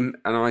for him,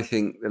 and I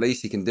think the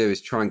least he can do is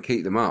try and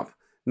keep them up,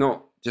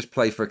 not just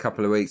play for a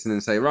couple of weeks and then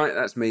say, right,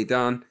 that's me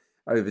done.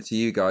 Over to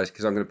you guys,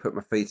 because I'm going to put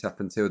my feet up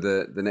until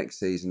the next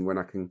season when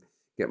I can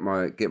get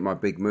my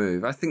big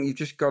move. I think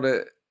you've got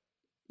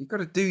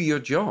to do your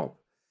job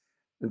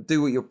and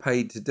do what you're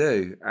paid to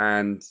do.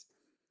 And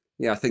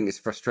I think it's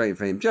frustrating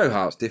for him. Joe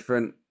Hart's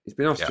different. He's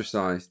been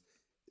ostracised.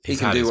 Yeah. He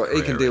can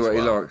do what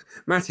he likes.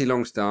 Matty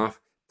Longstaff,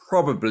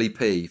 probably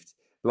peeved,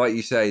 like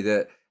you say,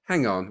 that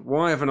hang on,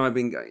 why haven't I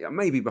been?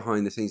 Maybe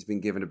behind the scenes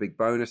been given a big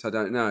bonus. I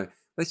don't know.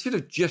 They should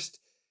have just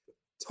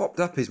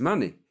topped up his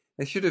money.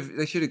 They should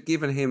have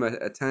given him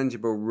a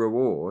tangible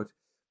reward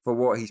for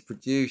what he's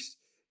produced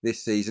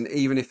this season,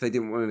 even if they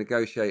didn't want to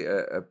negotiate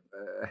a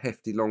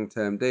hefty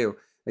long-term deal.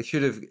 They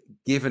should have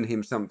given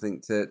him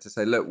something to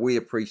say, look, we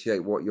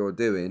appreciate what you're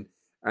doing,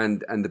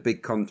 and the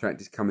big contract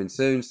is coming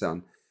soon,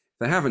 son. If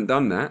they haven't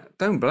done that,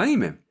 don't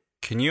blame him.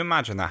 Can you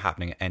imagine that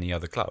happening at any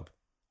other club?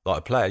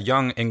 Like a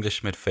young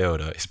English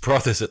midfielder, his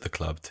brother's at the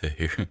club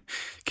too.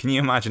 Can you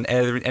imagine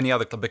any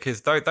other club? Because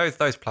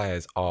those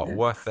players are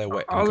worth their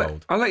weight in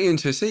gold. I'll let you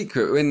into a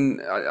secret. When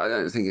I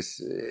don't think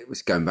it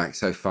was going back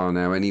so far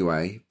now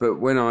anyway, but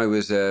when I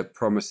was a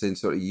promising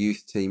sort of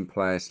youth team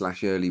player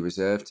 / early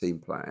reserve team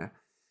player,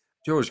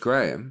 George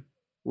Graham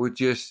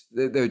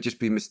there would just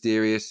be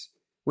mysterious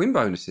win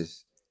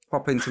bonuses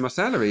pop into my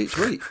salary each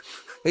week,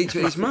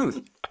 each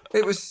month.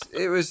 It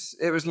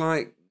was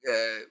like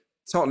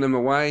Tottenham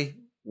away,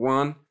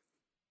 won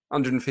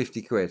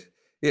 £150,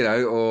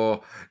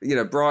 or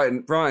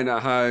Brighton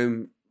at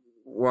home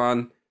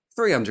won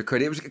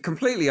 £300. It was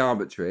completely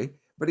arbitrary,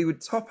 but he would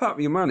top up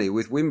your money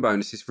with win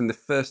bonuses from the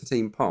first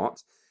team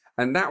pot,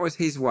 and that was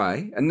his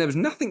way. And there was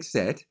nothing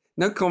said.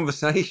 No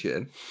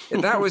conversation.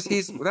 That was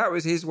his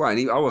way.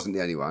 And I wasn't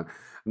the only one.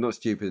 I'm not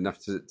stupid enough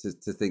to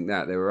think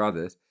that. There were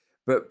others.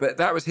 But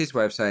that was his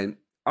way of saying,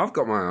 I've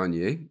got my eye on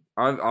you.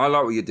 I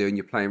like what you're doing.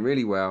 You're playing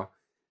really well.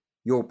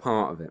 You're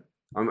part of it.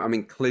 I'm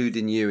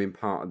including you in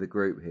part of the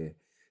group here.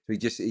 So he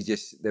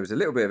just there was a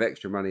little bit of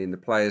extra money in the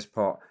players'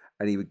 pot,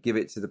 and he would give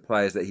it to the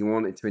players that he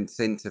wanted to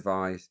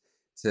incentivise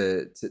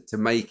to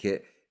make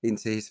it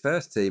into his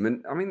first team.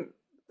 And I mean,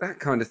 that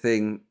kind of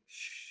thing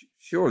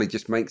surely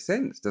just makes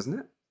sense, doesn't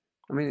it?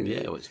 I mean,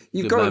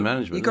 you've got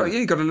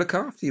to look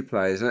after your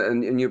players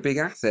and your big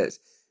assets,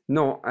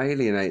 not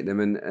alienate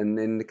them. And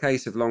in the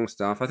case of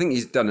Longstaff, I think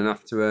he's done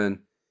enough to earn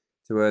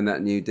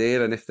that new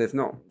deal. And if they've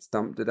not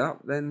stumped it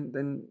up,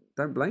 then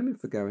don't blame him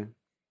for going.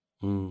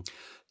 Mm.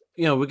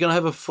 We're going to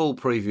have a full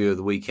preview of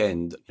the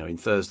weekend, in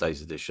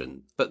Thursday's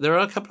edition. But there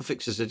are a couple of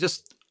fixtures. I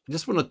just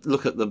want to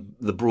look at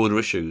the broader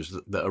issues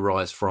that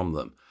arise from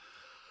them.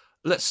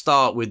 let's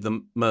start with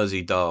the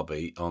Mersey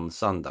Derby on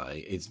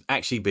Sunday. It's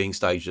actually being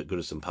staged at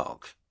Goodison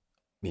Park.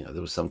 You know,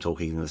 there was some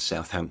talking in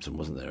Southampton,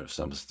 wasn't there,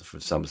 for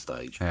some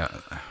stage? Yeah.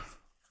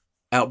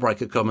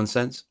 Outbreak of common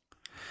sense?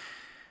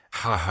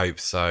 I hope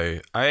so.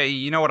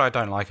 You know what I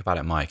don't like about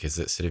it, Mike, is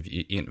that sort of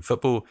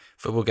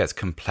football gets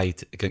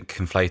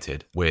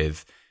conflated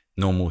with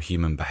normal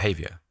human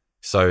behaviour.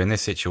 So in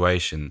this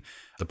situation,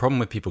 the problem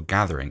with people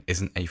gathering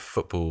isn't a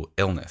football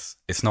illness.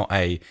 It's not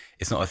a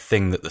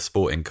thing that the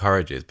sport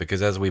encourages,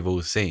 because as we've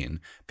all seen,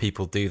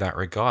 people do that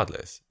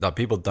regardless. Like,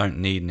 people don't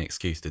need an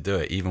excuse to do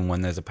it, even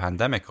when there's a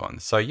pandemic on.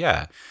 So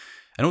yeah,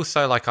 and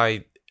also like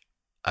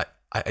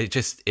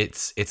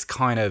it's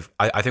kind of,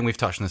 I think we've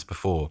touched on this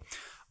before,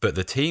 but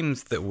the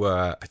teams that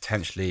were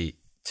potentially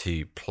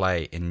to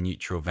play in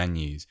neutral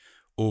venues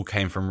all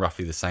came from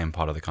roughly the same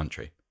part of the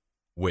country,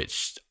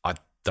 which I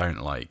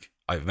don't like.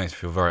 It makes me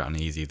feel very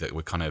uneasy that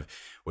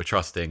we're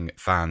trusting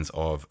fans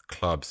of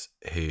clubs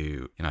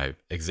who,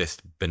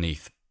 exist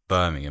beneath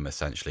Birmingham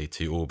essentially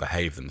to all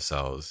behave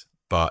themselves.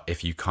 But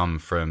if you come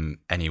from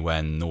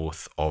anywhere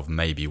north of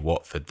maybe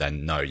Watford,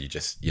 then no, you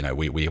just,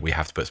 we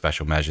have to put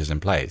special measures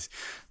in place.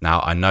 Now,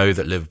 I know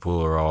that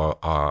Liverpool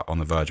are on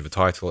the verge of a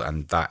title,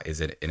 and that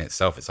is in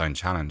itself its own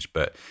challenge.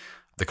 But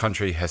the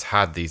country has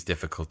had these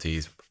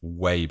difficulties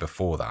way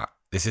before that.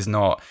 This is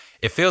not,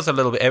 it feels a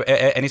little bit,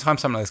 anytime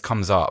something like this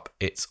comes up,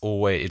 it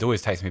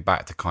always takes me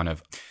back to kind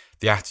of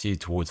the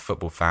attitude towards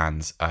football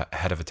fans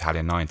ahead of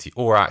Italia 90,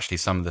 or actually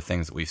some of the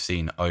things that we've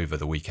seen over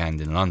the weekend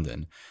in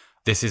London.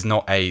 This is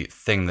not a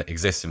thing that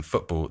exists in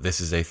football. This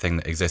is a thing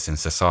that exists in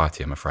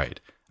society, I'm afraid.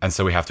 And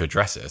so we have to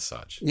address it as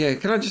such. Yeah,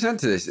 can I just add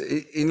to this?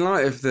 In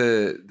light of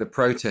the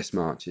protest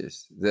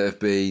marches that have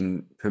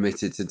been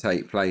permitted to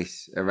take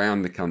place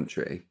around the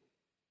country,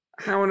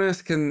 how on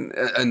earth can,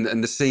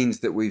 and the scenes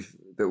that we've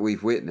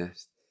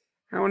witnessed,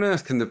 how on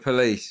earth can the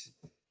police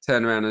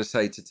turn around and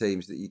say to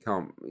teams that you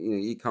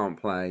can't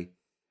play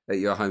at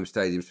your home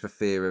stadiums for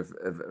fear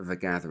of a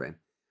gathering,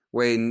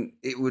 when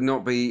it would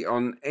not be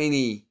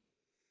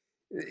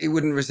it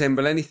wouldn't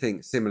resemble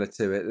anything similar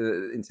to it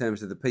in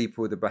terms of the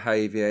people, the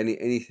behaviour,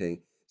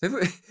 anything. So if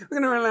we're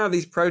going to allow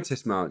these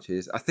protest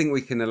marches, I think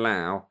we can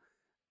allow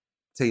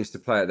teams to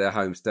play at their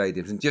home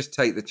stadiums and just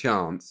take the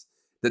chance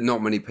that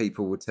not many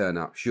people will turn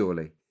up,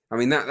 surely. I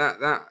mean,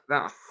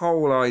 that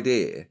whole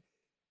idea,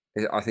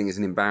 I think, is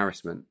an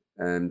embarrassment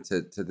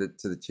to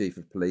the chief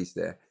of police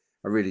there.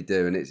 I really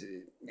do, and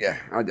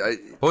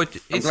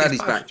I'm glad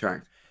he's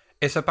backtracked.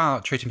 It's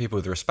about treating people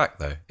with respect,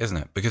 though, isn't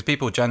it? Because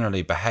people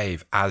generally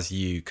behave as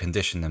you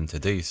condition them to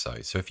do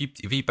so. So if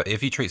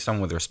you treat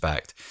someone with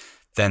respect,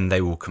 then they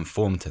will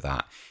conform to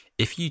that.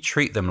 If you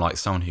treat them like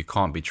someone who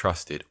can't be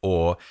trusted,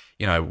 or,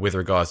 with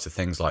regards to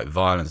things like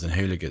violence and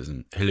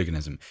hooliganism,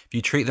 if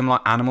you treat them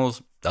like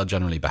animals, they'll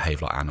generally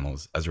behave like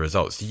animals as a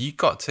result. So you've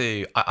got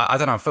to, I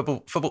don't know,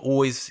 football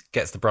always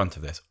gets the brunt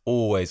of this.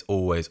 Always,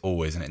 always,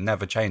 always. And it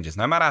never changes.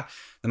 No matter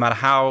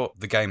how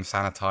the game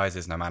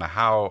sanitizes, no matter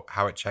how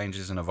it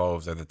changes and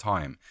evolves over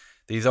time,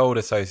 these old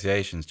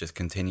associations just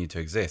continue to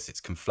exist.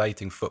 It's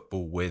conflating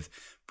football with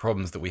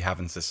problems that we have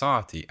in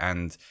society.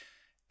 And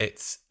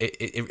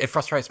it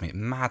frustrates me. It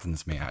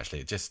maddens me, actually.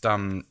 It just,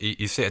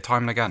 you see it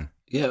time and again.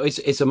 Yeah,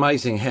 it's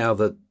amazing how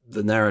the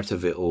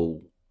narrative it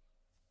all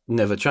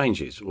never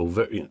changes.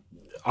 Well,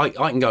 I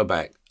can go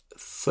back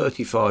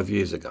 35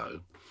 years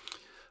ago.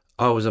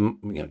 I was a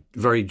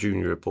very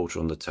junior reporter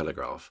on the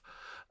Telegraph.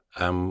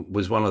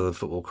 Was one of the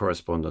football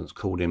correspondents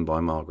called in by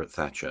Margaret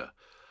Thatcher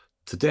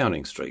to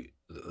Downing Street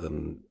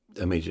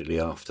immediately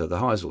after the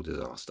Heysel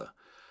disaster,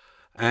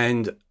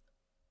 and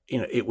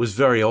it was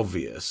very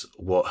obvious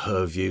what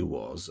her view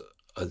was,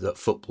 that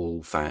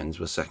football fans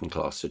were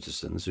second-class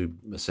citizens who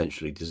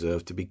essentially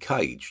deserved to be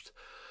caged.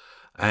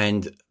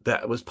 And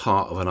that was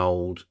part of an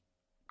old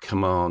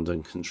command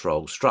and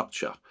control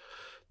structure.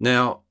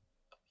 Now,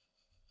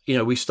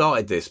 we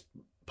started this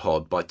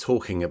pod by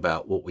talking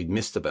about what we'd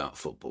missed about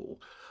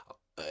football.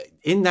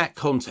 In that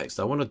context,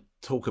 I want to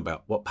talk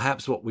about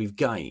what we've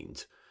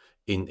gained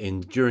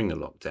in during the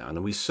lockdown.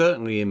 And we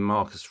certainly, in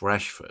Marcus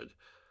Rashford,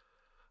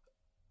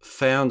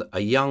 found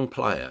a young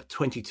player,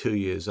 22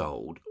 years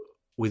old,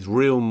 with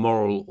real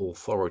moral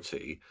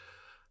authority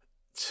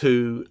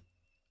to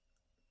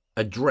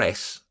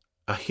address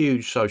a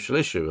huge social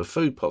issue of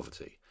food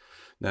poverty.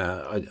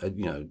 Now,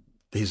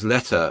 his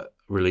letter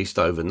released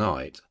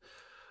overnight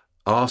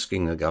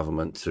asking the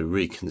government to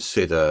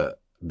reconsider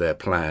their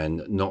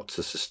plan not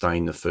to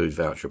sustain the food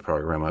voucher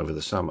program over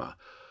the summer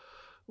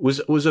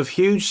was of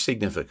huge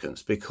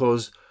significance,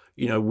 because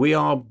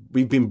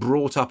we've been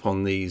brought up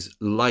on these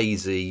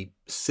lazy,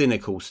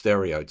 cynical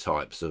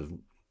stereotypes of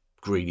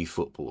greedy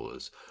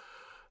footballers.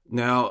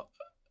 Now,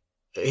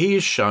 he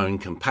has shown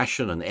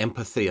compassion and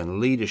empathy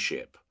and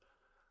leadership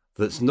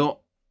that's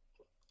not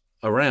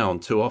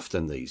around too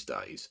often these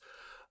days.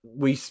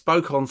 We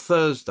spoke on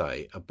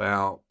Thursday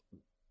about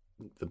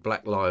the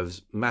Black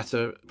Lives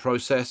Matter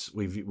process.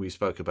 We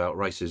spoke about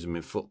racism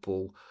in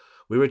football.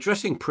 We were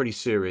addressing pretty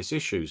serious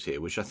issues here,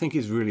 which I think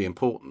is really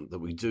important that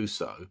we do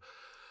so.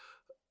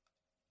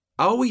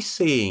 Are we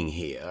seeing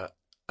here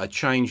a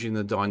change in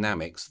the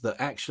dynamics that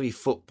actually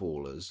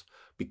footballers,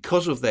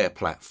 because of their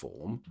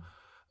platform,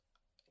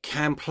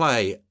 can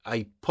play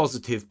a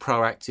positive,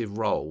 proactive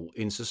role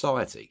in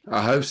society.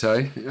 I hope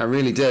so. I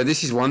really do.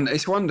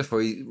 It's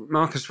wonderful.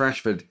 Marcus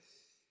Rashford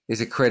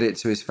is a credit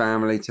to his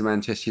family, to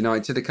Manchester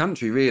United, to the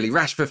country, really.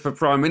 Rashford for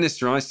Prime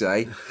Minister, I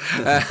say.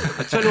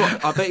 I tell you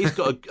what, I bet he's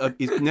got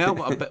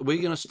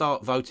we're going to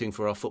start voting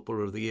for our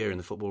Footballer of the Year in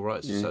the Football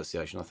Rights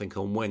Association, I think,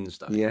 on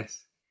Wednesday.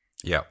 Yes.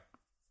 Yeah.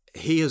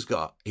 He's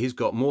got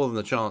more than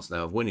a chance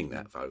now of winning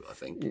that vote, I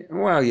think.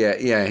 Well,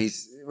 yeah.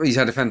 He's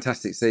had a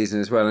fantastic season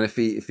as well, and if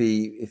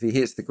he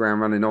hits the ground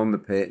running on the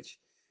pitch,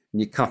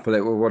 and you couple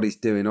it with what he's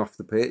doing off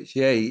the pitch,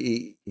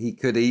 he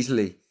could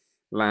easily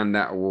land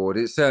that award.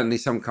 It's certainly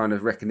some kind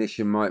of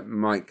recognition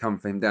might come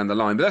for him down the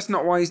line, but that's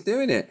not why he's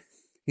doing it.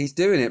 He's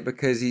doing it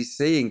because he's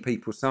seeing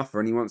people suffer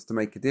and he wants to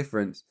make a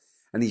difference,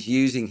 and he's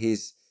using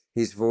his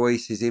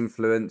voice, his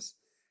influence,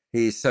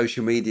 his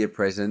social media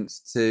presence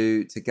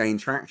to gain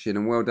traction,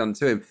 and well done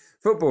to him.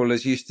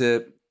 Footballers used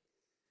to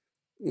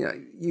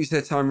use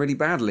their time really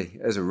badly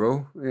as a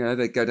rule.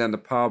 They'd go down the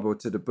pub or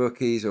to the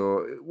bookies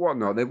or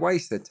whatnot. They'd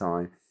waste their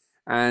time.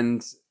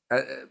 And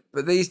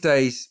but these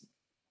days,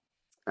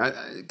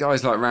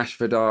 guys like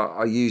Rashford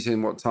are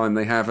using what time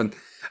they have. And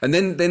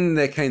then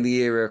there came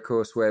the era, of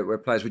course, where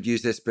players would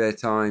use their spare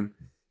time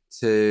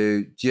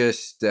to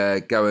just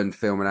go and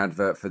film an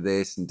advert for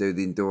this and do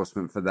the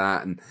endorsement for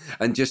that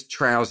and just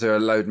trouser a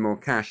load more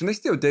cash. And they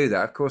still do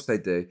that, of course they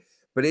do.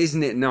 But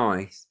isn't it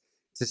nice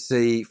to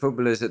see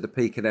footballers at the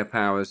peak of their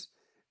powers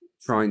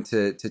trying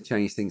to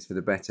change things for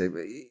the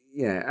better?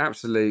 Yeah,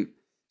 absolute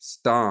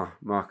star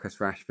Marcus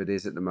Rashford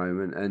is at the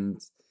moment.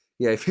 And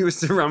yeah, if he was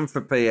to run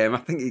for PM, I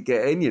think he'd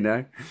get in, Do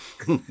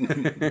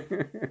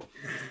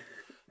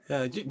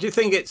you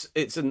think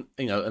it's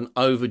an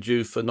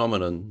overdue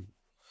phenomenon,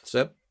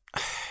 Seb?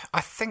 I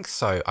think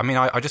so. I mean,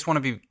 I just want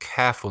to be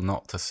careful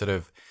not to sort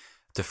of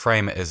to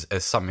frame it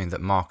as something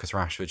that Marcus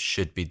Rashford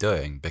should be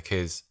doing,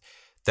 because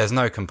there's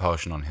no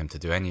compulsion on him to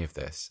do any of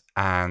this.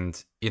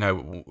 And,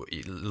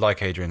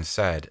 like Adrian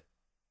said,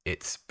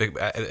 it's big,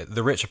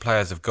 the richer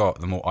players have got,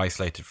 the more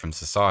isolated from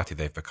society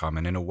they've become.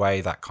 And in a way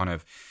that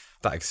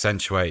that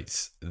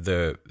accentuates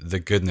the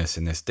goodness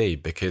in this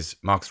deed, because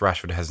Marcus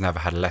Rashford has never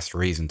had less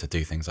reason to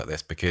do things like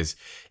this, because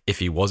if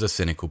he was a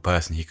cynical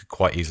person, he could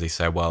quite easily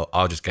say, well,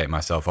 I'll just get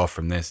myself off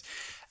from this.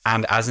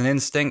 And as an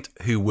instinct,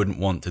 who wouldn't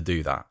want to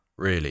do that,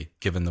 really,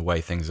 given the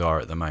way things are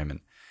at the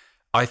moment?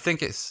 I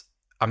think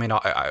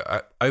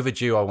I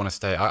overdue, I want to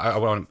stay, I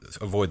want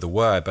to avoid the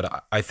word,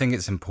 but I think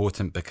it's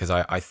important because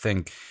I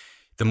think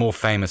the more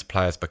famous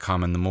players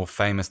become and the more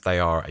famous they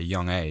are at a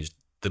young age,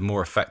 the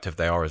more effective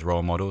they are as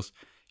role models.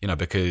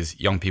 Because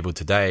young people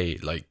today,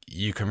 like,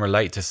 you can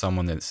relate to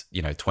someone that's,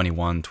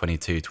 21,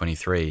 22,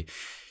 23,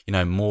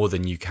 more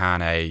than you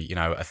can a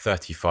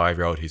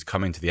 35-year-old who's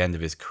coming to the end of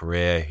his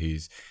career,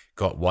 who's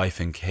got wife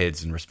and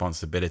kids and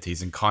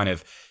responsibilities and kind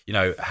of,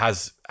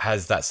 has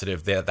that sort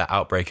of that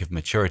outbreak of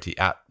maturity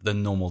at the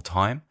normal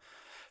time.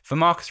 For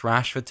Marcus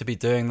Rashford to be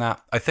doing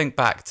that, I think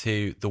back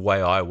to the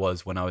way I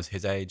was when I was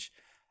his age,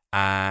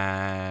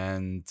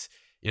 and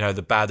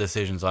the bad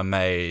decisions I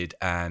made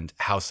and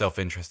how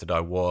self-interested I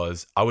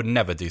was. I would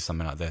never do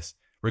something like this,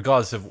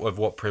 regardless of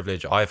what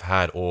privilege I've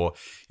had, or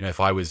if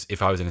I was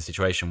in a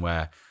situation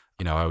where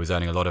I was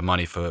earning a lot of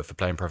money for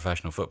playing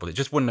professional football. It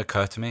just wouldn't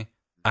occur to me.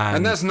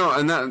 And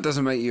that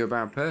doesn't make you a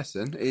bad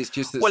person. It's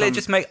just that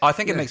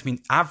it makes me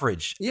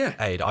average. Yeah,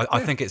 Aid. I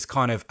think it's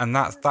kind of, and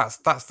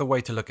that's the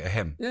way to look at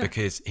him,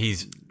 because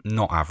he's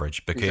not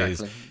average.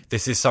 Because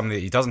this is something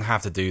that he doesn't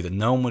have to do, that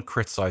no one would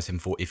criticize him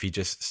for if he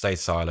just stayed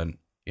silent.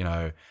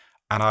 And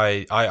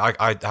I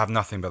have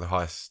nothing but the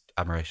highest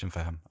admiration for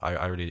him.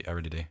 I really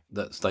do.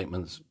 That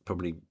statement's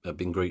probably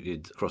been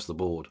greeted across the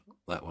board,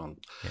 that one.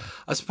 Yeah.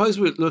 I suppose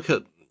we look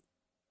at,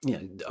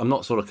 I'm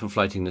not sort of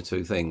conflating the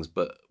two things,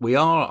 but we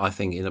are, I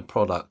think, in a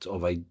product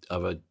of a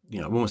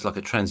almost like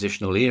a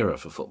transitional era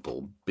for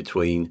football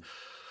between,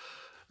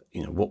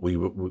 what we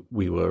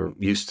were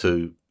used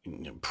to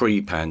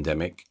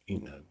pre-pandemic.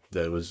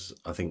 There was,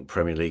 I think,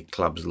 Premier League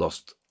clubs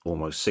lost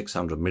almost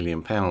 £600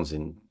 million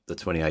in the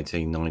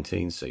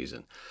 2018-19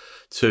 season,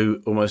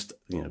 to almost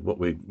what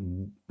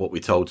we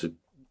told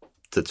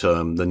to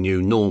term the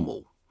new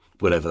normal,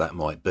 whatever that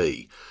might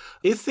be.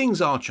 If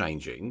things are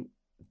changing,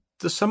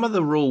 do some of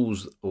the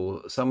rules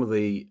or some of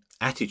the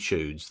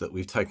attitudes that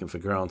we've taken for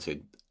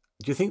granted,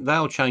 do you think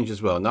they'll change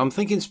as well? Now, I'm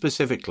thinking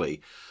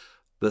specifically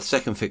the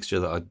second fixture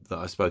that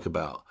I spoke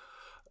about.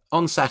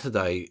 On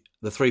Saturday,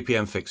 the 3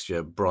 p.m.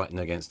 fixture, Brighton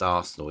against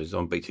Arsenal, is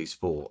on BT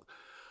Sport.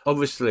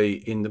 Obviously,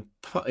 in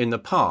the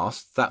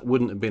past, that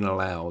wouldn't have been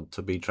allowed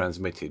to be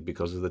transmitted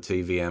because of the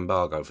TV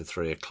embargo for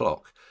 3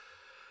 o'clock.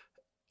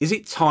 Is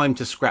it time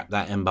to scrap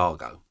that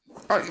embargo?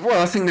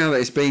 Well, I think now that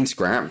it's been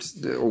scrapped,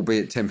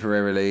 albeit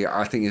temporarily,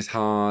 I think it's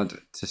hard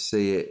to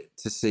see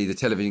the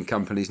television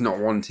companies not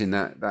wanting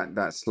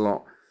that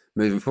slot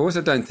moving forward.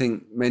 I don't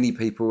think many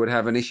people would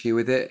have an issue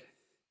with it.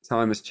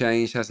 Time has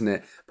changed, hasn't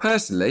it?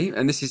 Personally,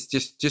 and this is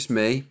just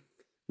me,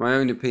 my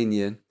own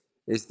opinion,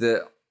 is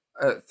that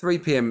at 3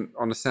 p.m.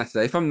 on a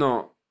Saturday, if I'm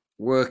not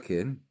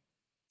working,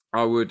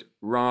 I would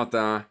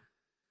rather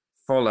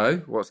follow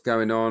what's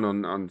going on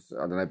I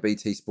don't know,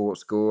 BT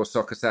Sports Score,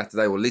 Soccer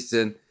Saturday, or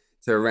listen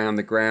to Around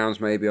the Grounds,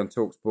 maybe on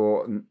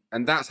TalkSport.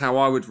 And that's how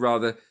I would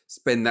rather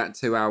spend that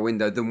 2-hour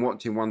window than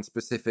watching one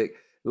specific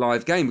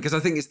live game, because I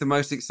think it's the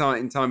most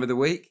exciting time of the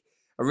week.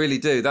 I really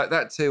do.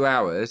 That 2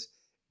 hours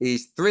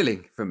is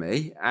thrilling for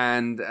me.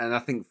 And I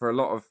think for a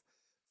lot of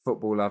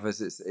football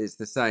lovers, it's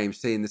the same,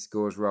 seeing the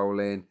scores roll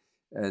in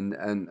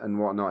and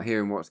whatnot,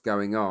 hearing what's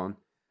going on.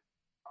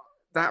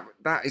 That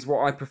is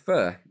what I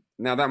prefer.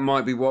 Now, that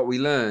might be what we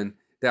learn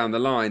down the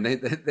line.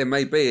 There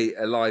may be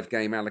a live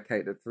game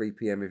allocated at 3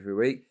 p.m. every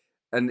week,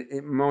 and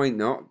it might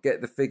not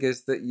get the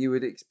figures that you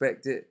would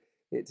expect it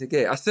to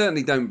get. I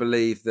certainly don't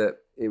believe that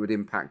it would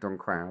impact on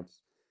crowds.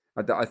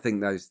 I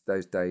think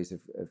those days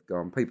have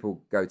gone.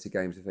 People go to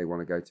games if they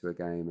want to go to a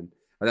game, and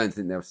I don't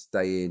think they'll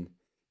stay in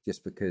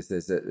just because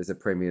there's a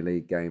Premier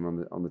League game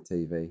on the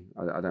TV.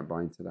 I don't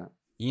buy into that.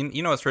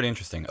 You know what's really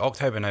interesting?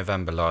 October,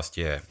 November last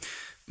year,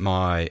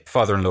 my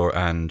father-in-law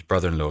and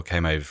brother-in-law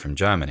came over from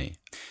Germany,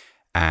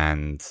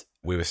 and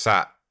we were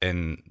sat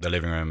in the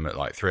living room at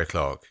like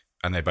 3:00,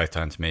 and they both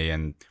turned to me,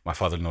 and my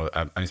father-in-law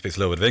only speaks a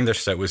little bit of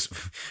English, so it was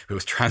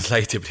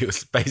translated, but it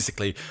was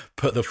basically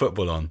put the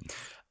football on.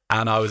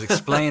 And I was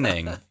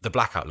explaining the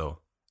blackout law,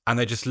 and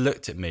they just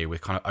looked at me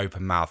with kind of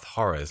open mouth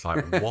horrors,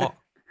 like, what?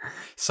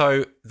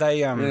 So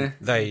they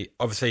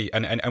obviously,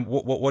 and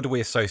what do we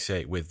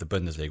associate with the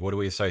Bundesliga? What do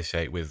we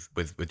associate with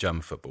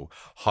German football?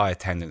 High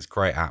attendance,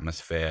 great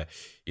atmosphere,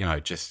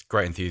 just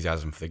great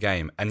enthusiasm for the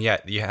game. And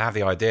yet you have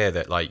the idea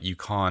that like you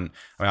can't.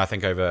 I mean, I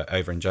think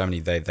over in Germany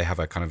they have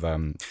a kind of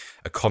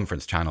a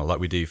conference channel like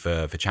we do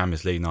for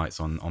Champions League nights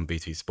on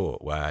BT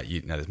Sport, where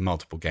there's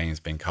multiple games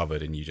being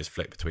covered and you just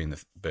flick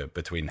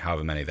between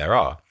however many there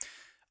are.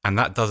 And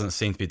that doesn't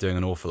seem to be doing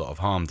an awful lot of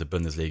harm to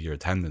Bundesliga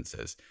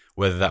attendances.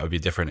 Whether that would be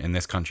different in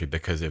this country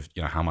because of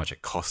how much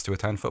it costs to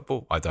attend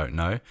football, I don't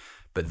know.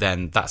 But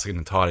then that's an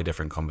entirely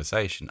different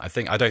conversation.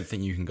 I don't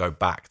think you can go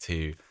back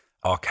to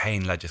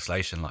arcane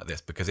legislation like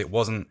this, because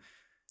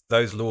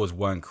those laws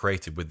weren't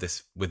created with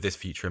this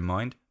future in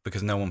mind,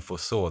 because no one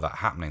foresaw that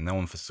happening. No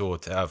one foresaw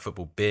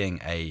football being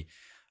a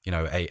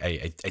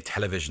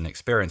television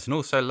experience. And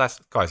also,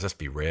 let's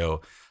be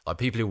real. Like,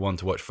 people who want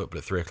to watch football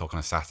at 3:00 on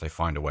a Saturday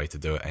find a way to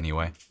do it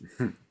anyway.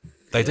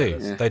 They do.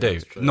 Yeah, they do.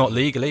 Not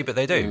legally, but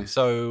they do. Yeah.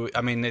 So,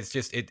 I mean, it's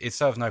just, it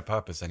serves no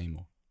purpose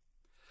anymore.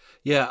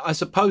 Yeah, I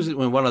suppose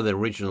one of the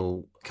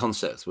original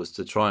concepts was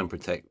to try and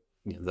protect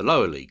the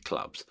lower league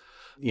clubs.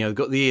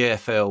 Got the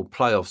EFL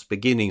playoffs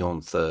beginning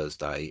on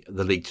Thursday,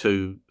 the League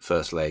Two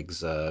first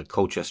legs,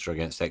 Colchester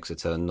against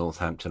Exeter and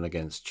Northampton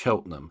against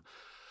Cheltenham.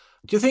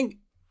 Do you think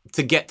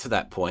to get to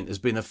that point has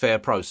been a fair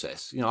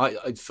process?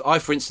 I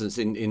for instance,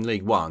 in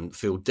League One,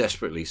 feel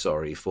desperately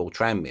sorry for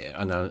Tranmere.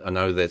 I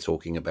know they're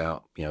talking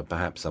about,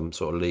 perhaps some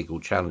sort of legal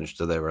challenge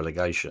to their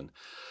relegation.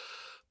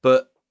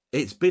 But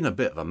it's been a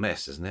bit of a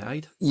mess, hasn't it,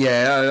 Aid?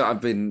 Yeah,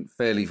 I've been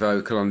fairly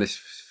vocal on this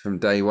from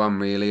day one,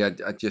 really.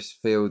 I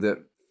just feel that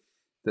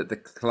the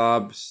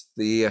clubs,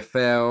 the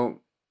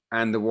EFL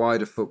and the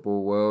wider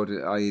football world,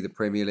 i.e. the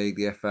Premier League,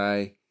 the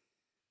FA,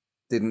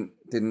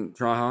 didn't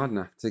try hard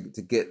enough to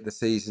get the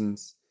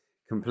seasons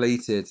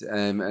completed,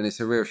 and it's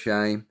a real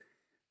shame.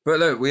 But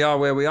look, we are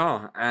where we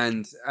are,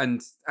 and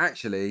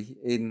actually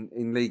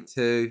in League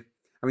Two,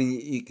 I mean,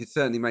 you could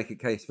certainly make a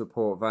case for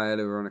Port Vale,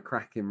 who are on a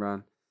cracking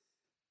run,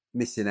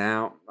 missing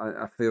out.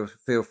 I feel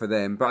for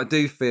them, but I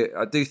do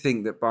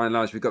think that by and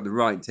large we've got the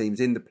right teams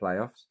in the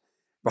playoffs,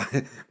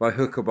 by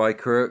hook or by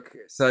crook.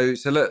 So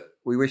look,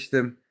 we wish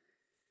them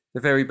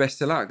the very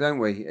best of luck, don't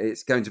we?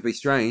 It's going to be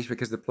strange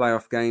because the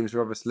playoff games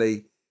are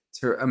obviously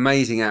to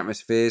amazing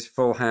atmospheres,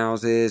 full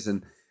houses,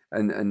 and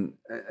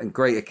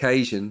great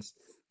occasions.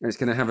 And it's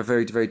going to have a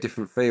very, very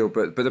different feel,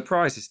 but the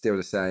prize is still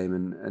the same.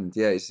 And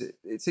yeah,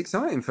 it's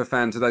exciting for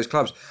fans of those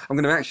clubs. I'm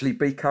going to actually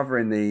be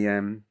covering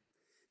the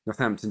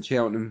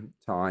Northampton-Cheltenham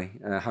tie,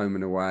 home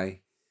and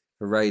away,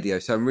 for radio.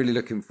 So I'm really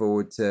looking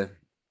forward to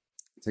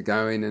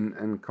going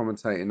and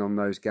commentating on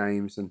those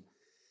games. And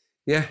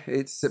yeah,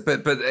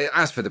 but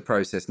as for the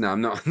process, no,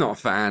 I'm not a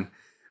fan.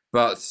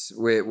 But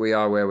we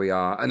are where we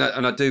are, and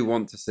I do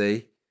want to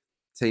see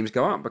teams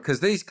go up, because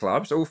these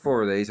clubs, all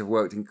four of these, have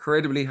worked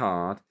incredibly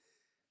hard.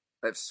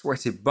 They've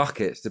sweated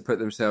buckets to put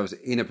themselves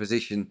in a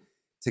position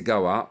to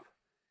go up,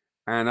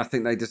 and I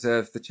think they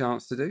deserve the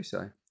chance to do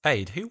so.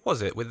 Aid, who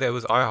was it?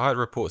 I heard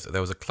reports that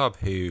there was a club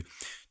who,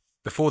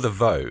 before the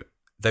vote,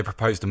 they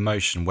proposed a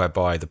motion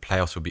whereby the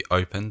playoffs would be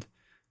opened,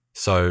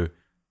 so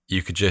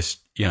you could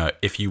just,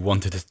 if you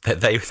wanted to,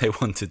 they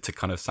wanted to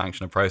kind of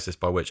sanction a process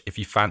by which, if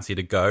you fancy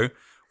to go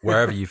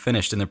wherever you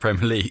finished in the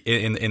Premier League,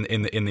 in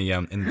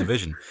the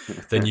division,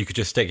 then you could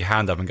just stick your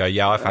hand up and go,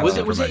 yeah, I fancy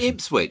the promotion. Was it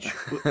Ipswich?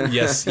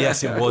 Yes,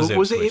 it was Ipswich.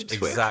 Was it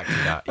Ipswich? Exactly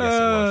that. Yes, it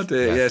was.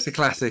 Dear. Yes. Yeah, it's a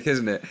classic,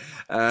 isn't it?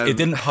 It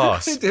didn't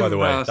pass, by the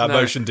way. That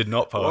motion did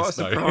not pass. What a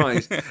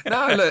surprise.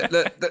 No,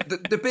 look,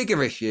 the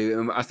bigger issue,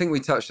 and I think we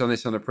touched on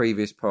this on a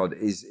previous pod,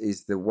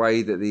 is the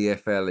way that the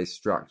EFL is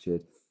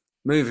structured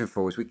moving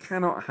forwards, we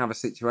cannot have a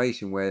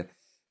situation where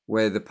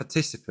the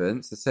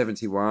participants, the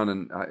 71,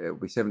 and it'll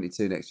be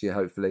 72 next year,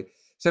 hopefully,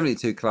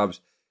 72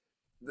 clubs,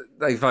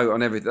 they vote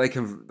on everything.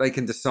 They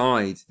can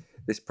decide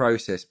this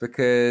process,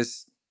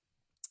 because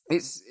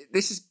this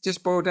is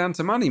just boiled down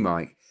to money,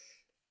 Mike.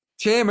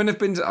 Chairmen have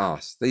been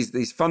asked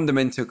these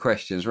fundamental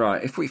questions.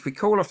 Right, if we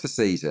call off the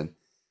season,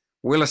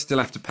 will I still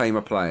have to pay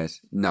my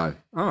players? No.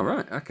 Oh,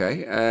 right,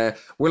 okay.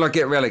 Will I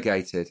get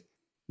relegated?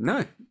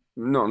 No,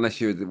 not unless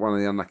you're one of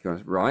the unlucky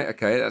ones. Right,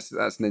 okay,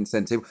 that's an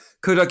incentive.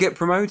 Could I get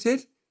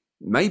promoted?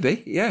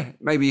 Maybe, yeah.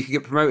 Maybe you could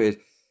get promoted.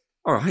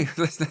 All right,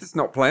 let's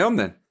not play on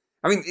then.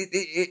 I mean,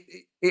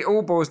 it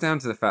all boils down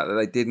to the fact that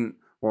they didn't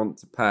want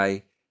to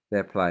pay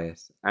their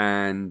players.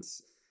 And,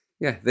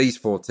 yeah, these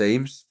 4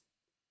 teams,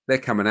 they're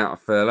coming out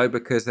of furlough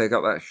because they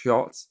got that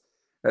shot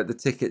at the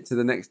ticket to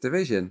the next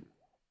division.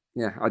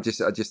 Yeah, I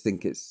just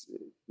think it's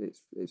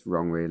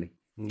wrong, really.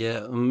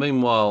 Yeah.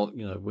 Meanwhile,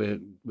 we're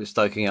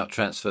stoking out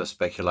transfer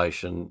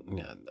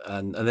speculation,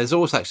 and there's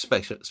also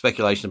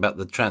speculation about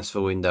the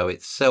transfer window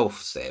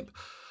itself, Seb.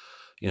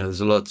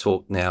 There's a lot of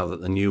talk now that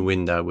the new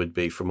window would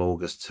be from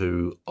August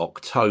to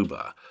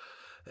October.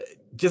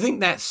 Do you think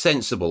that's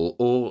sensible,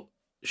 or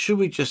should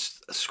we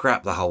just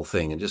scrap the whole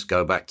thing and just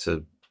go back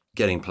to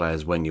getting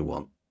players when you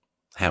want,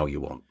 how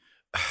you want?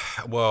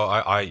 Well,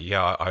 I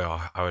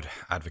would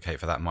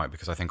advocate for that, Mike,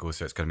 because I think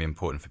also it's going to be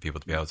important for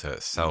people to be able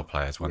to sell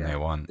players when they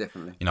want.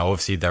 Definitely.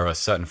 Obviously there are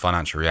certain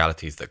financial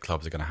realities that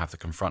clubs are going to have to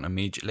confront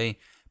immediately,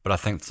 but I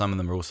think some of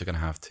them are also going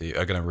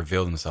to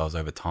reveal themselves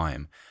over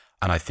time.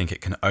 And I think it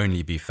can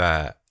only be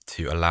fair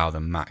to allow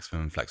them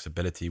maximum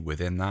flexibility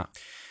within that.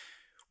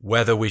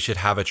 Whether we should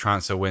have a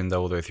transfer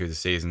window all the way through the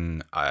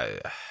season, I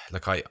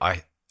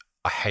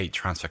hate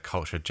transfer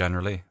culture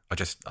generally.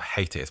 I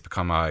hate it. It's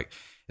become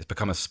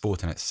a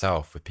sport in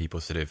itself, with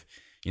people sort of,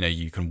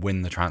 you can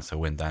win the transfer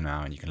window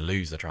now and you can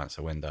lose the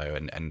transfer window,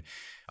 and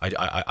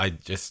I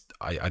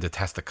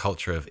detest the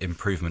culture of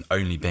improvement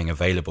only being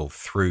available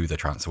through the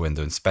transfer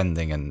window and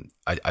spending, and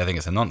I think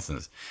it's a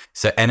nonsense.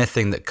 So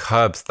anything that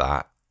curbs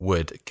that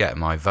would get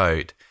my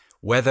vote.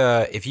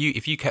 Whether if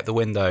you kept the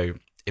window,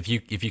 if you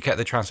kept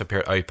the transfer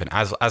period open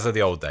as of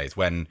the old days,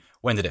 when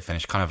did it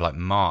finish? Kind of like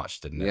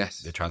March, didn't it? Yes.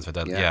 The transfer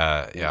deadline.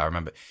 Yeah, I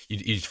remember.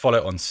 You'd follow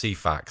it on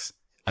CFAX,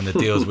 and the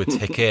deals would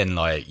tick in.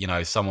 Like,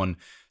 someone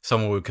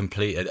would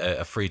complete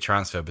a free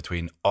transfer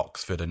between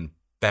Oxford and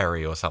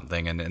Bury or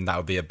something, and that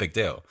would be a big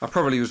deal. I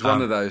probably was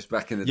one of those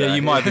back in the day. Yeah,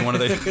 you might have been one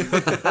of those.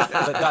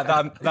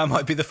 that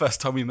might be the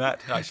first time we met,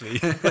 actually.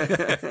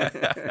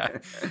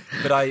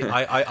 But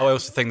I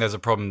also think there's a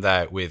problem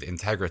there with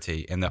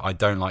integrity, in that I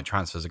don't like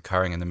transfers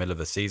occurring in the middle of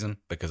the season,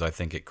 because I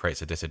think it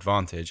creates a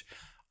disadvantage.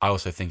 I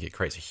also think it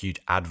creates a huge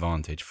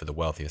advantage for the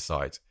wealthier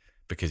sides,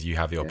 because you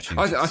have the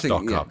opportunity to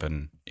stock up,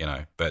 and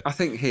But I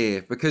think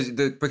here, because of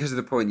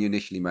the point you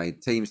initially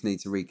made, teams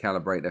need to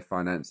recalibrate their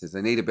finances.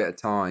 They need a bit of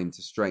time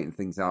to straighten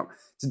things up,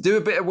 to do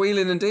a bit of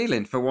wheeling and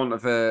dealing, for want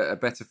of a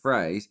better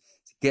phrase,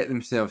 to get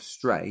themselves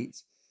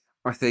straight.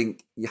 I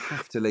think you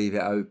have to leave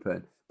it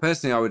open.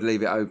 Personally, I would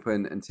leave it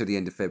open until the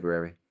end of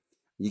February.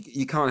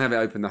 You can't have it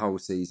open the whole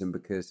season,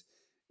 because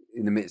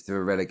in the midst of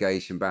a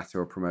relegation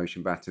battle or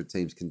promotion battle,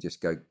 teams can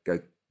just go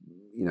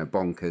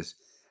bonkers,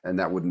 and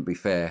that wouldn't be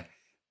fair.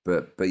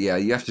 But yeah,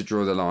 you have to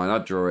draw the line.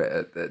 I'd draw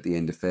it at the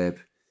end of Feb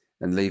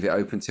and leave it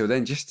open till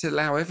then, just to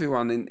allow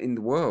everyone in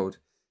the world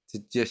to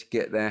just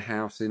get their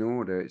house in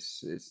order.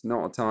 It's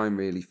not a time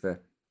really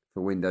for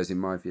windows, in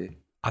my view.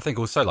 I think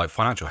also, like,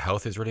 financial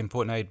health is really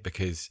important, Aid,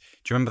 because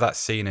do you remember that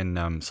scene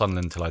in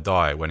Sunderland Till I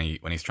Die when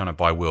he's trying to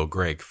buy Will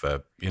Grigg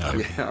for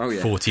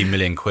 40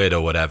 million quid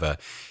or whatever?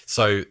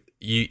 So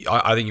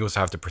I think you also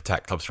have to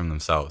protect clubs from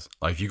themselves.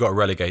 Like, if you've got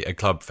a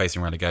club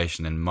facing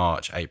relegation in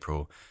March,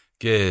 April,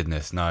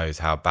 goodness knows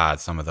how bad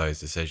some of those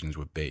decisions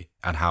would be,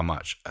 and how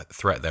much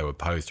threat they would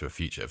pose to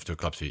a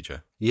club's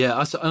future.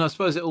 Yeah, and I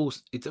suppose it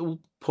all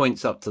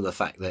points up to the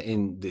fact that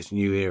in this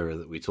new era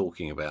that we're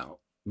talking about,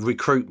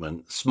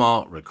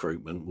 smart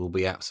recruitment will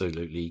be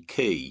absolutely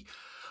key.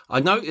 I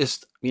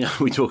noticed,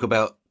 we talk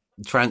about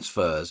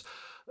transfers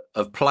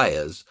of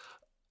players.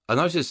 I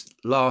noticed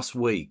last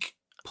week,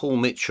 Paul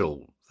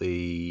Mitchell,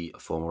 the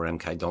former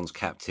MK Dons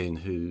captain,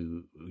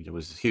 who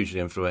was hugely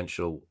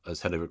influential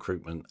as head of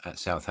recruitment at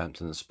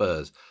Southampton and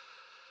Spurs,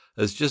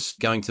 is just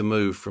going to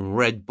move from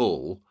Red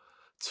Bull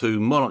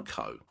to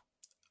Monaco,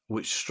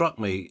 which struck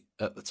me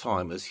at the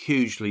time as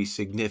hugely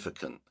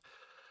significant.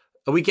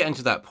 Are we getting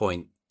to that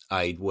point,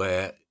 Aid,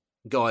 where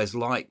guys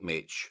like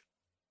Mitch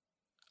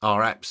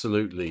are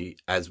absolutely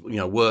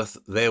worth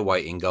their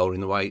weight in gold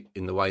in the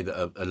way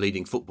that a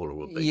leading footballer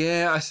would be?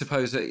 Yeah, I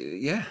suppose.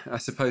 I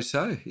suppose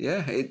so.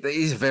 Yeah, it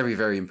is a very,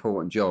 very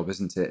important job,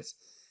 isn't it?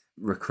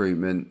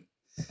 Recruitment,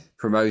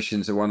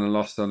 promotions are won and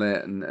lost on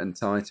it, and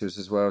titles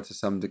as well to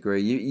some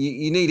degree.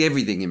 You need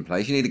everything in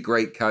place. You need a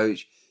great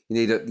coach.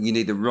 You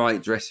need the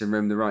right dressing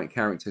room, the right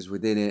characters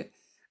within it,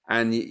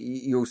 and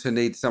you also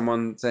need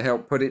someone to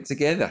help put it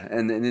together.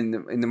 And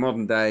in the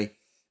modern day,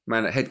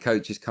 man, head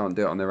coaches can't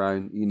do it on their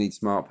own. You need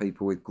smart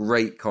people with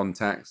great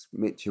contacts.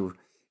 Mitchell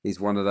is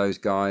one of those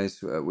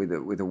guys with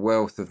a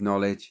wealth of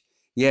knowledge.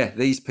 Yeah,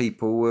 these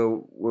people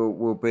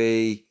will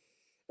be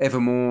ever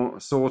more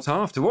sought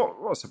after.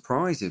 What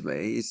surprises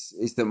me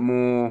is that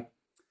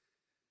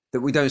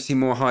we don't see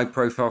more high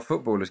profile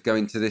footballers go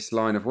into this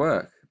line of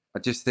work. I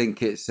just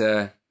think it's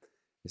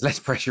less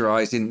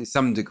pressurised in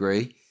some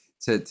degree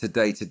to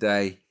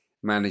day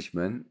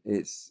management.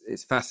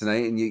 It's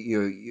fascinating.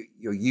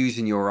 You're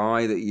using your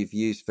eye that you've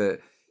used for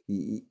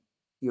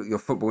your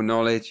football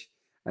knowledge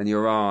and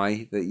your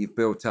eye that you've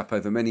built up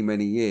over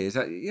many years.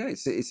 Yeah,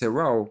 it's a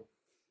role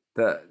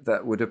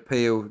that would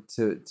appeal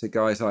to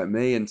guys like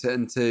me and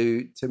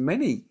to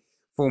many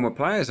former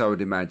players, I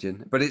would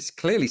imagine. But it's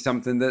clearly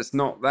something that's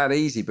not that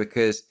easy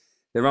because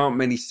there aren't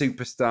many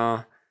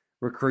superstar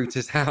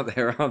recruiters out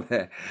there, are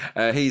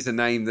there? He's a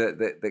name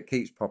that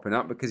keeps popping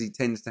up because he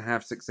tends to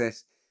have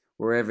success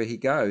wherever he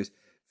goes.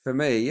 For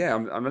me, yeah,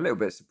 I'm a little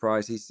bit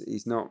surprised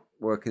he's not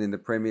working in the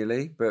Premier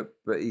League, but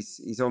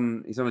he's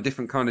on a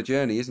different kind of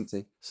journey, isn't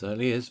he?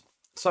 Certainly is.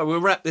 So we'll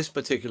wrap this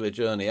particular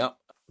journey up.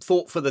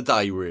 Thought for the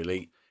day,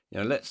 really.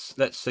 Let's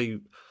see.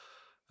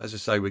 As I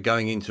say, we're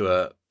going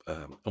into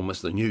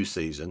almost the new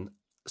season.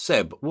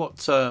 Seb,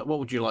 what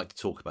would you like to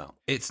talk about?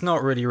 It's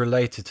not really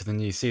related to the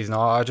new season.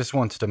 I just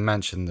wanted to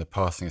mention the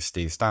passing of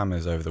Steve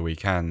Stammers over the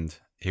weekend.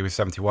 He was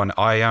 71.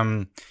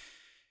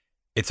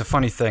 It's a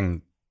funny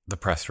thing, the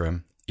press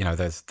room.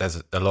 There's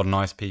a lot of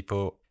nice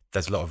people.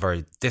 There's a lot of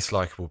very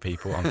dislikable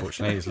people,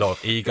 unfortunately. There's a lot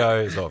of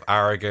ego, there's a lot of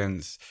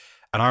arrogance.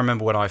 And I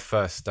remember when I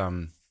first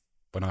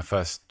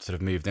sort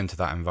of moved into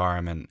that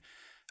environment,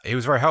 he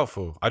was very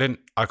helpful.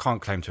 I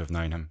can't claim to have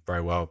known him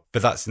very well,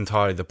 but that's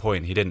entirely the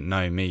point. He didn't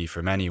know me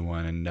from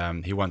anyone.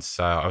 And he once,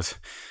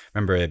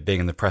 remember being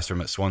in the press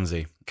room at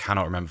Swansea.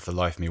 Cannot remember for the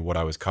life of me what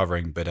I was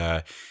covering,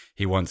 but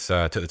he once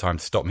took the time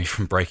to stop me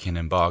from breaking an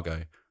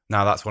embargo.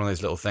 Now, that's one of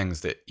those little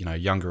things that,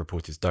 younger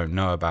reporters don't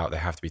know about. They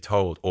have to be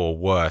told, or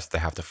worse, they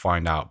have to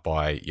find out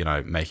by,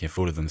 making a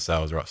fool of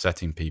themselves or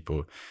upsetting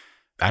people.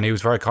 And he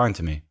was very kind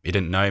to me. He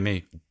didn't know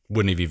me,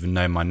 wouldn't have even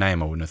known my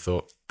name, I wouldn't have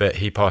thought. But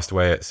he passed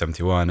away at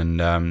 71. And,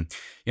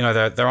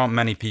 there aren't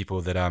many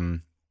people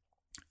that,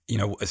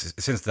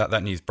 since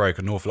that news broke,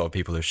 an awful lot of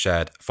people have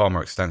shared far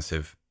more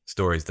extensive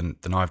stories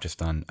than I've just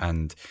done.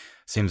 And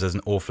seems there's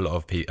an awful lot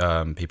of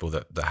people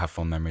that have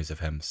fond memories of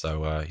him.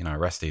 So,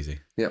 rest easy.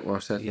 Yeah, well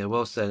said. Yeah,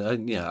 well said.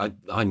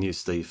 I knew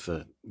Steve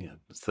for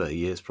 30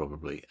 years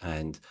probably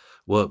and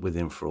worked with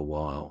him for a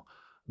while.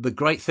 The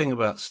great thing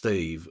about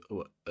Steve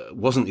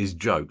wasn't his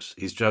jokes.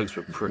 His jokes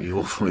were pretty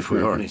awful, if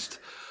we're honest.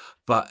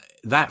 But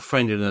that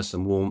friendliness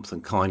and warmth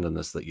and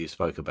kindness that you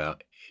spoke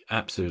about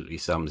absolutely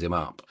sums him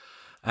up.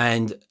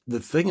 And the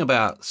thing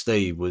about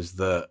Steve was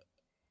that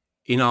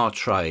in our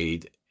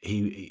trade,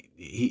 he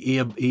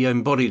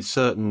embodied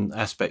certain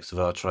aspects of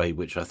our trade,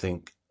 which I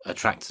think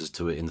attracts us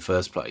to it in the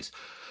first place.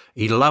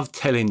 He loved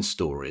telling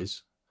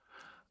stories,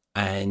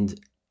 and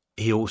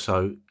he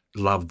also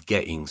loved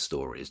getting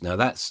stories. Now,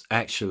 that's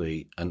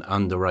actually an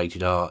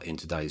underrated art in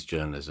today's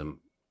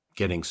journalism,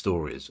 getting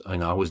stories.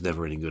 I was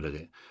never really good at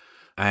it.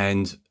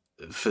 And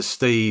for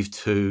Steve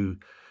to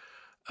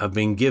have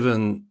been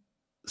given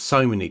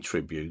so many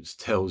tributes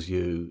tells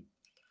you,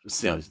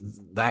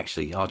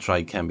 actually our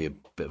trade can be a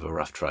bit of a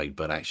rough trade,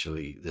 but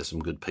actually there's some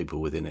good people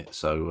within it.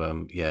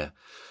 So,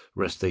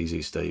 rest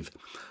easy, Steve.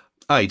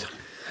 Aid.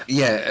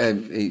 Yeah,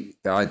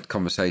 I had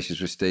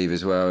conversations with Steve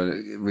as well.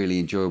 Really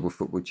enjoyable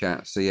football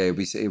chat. So yeah, it'll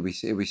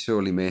be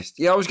sorely missed.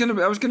 Yeah, I was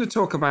gonna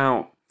talk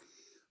about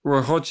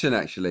Roy Hodgson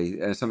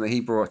actually. Something he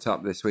brought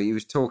up this week. He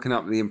was talking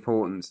up the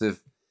importance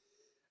of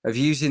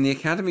using the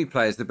academy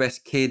players, the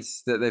best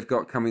kids that they've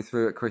got coming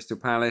through at Crystal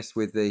Palace,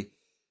 with the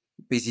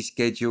busy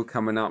schedule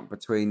coming up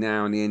between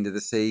now and the end of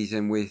the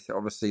season, with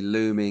obviously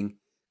looming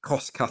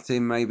cost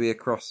cutting maybe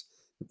across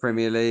the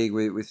Premier League,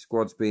 with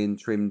squads being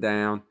trimmed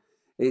down.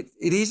 It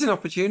is an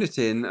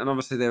opportunity, and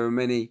obviously there are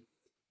many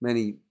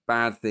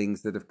bad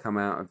things that have come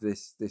out of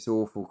this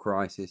awful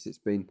crisis. It's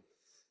been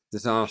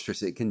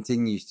disastrous. It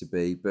continues to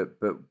be, but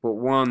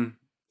one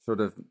sort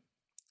of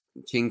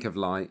chink of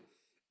light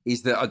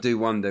is that I do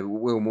wonder,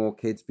 will more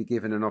kids be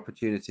given an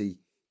opportunity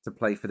to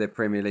play for their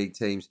Premier League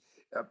teams?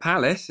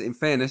 Palace, in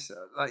fairness,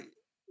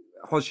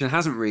 Hodgson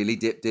hasn't really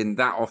dipped in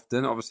that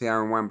often. Obviously,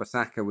 Aaron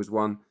Wan-Bissaka was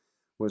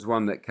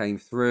one that came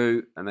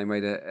through, and they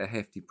made a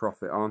hefty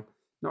profit on.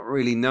 Not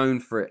really known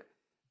for it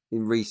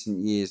in recent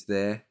years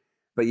there.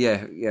 But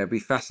yeah, it'd be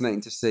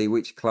fascinating to see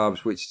which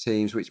clubs, which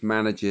teams, which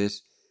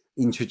managers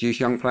introduce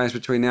young players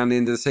between now and the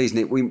end of the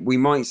season. We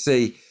might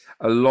see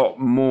a lot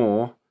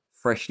more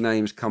fresh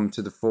names come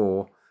to the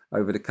fore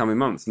over the coming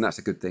months, and that's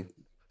a good thing.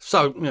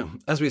 So,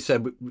 as we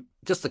said,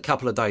 just a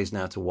couple of days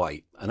now to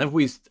wait. And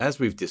as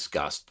we've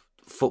discussed,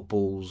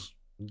 football's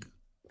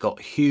got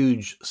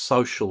huge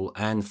social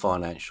and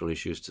financial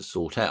issues to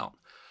sort out.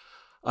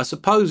 I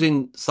suppose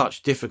in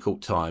such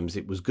difficult times,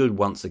 it was good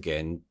once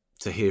again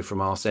to hear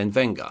from Arsene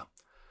Wenger.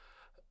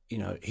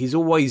 He's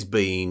always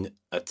been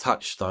a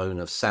touchstone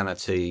of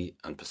sanity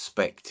and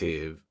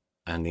perspective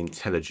and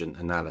intelligent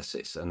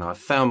analysis. And I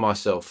found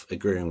myself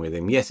agreeing with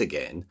him yet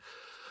again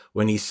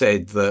when he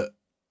said that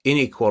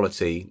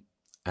inequality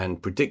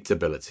and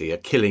predictability are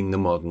killing the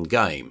modern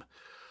game.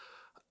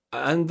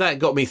 And that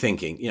got me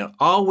thinking,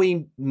 are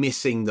we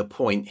missing the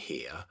point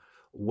here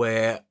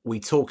where we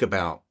talk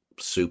about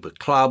super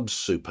clubs,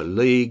 super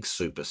leagues,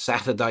 super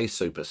Saturdays,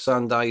 super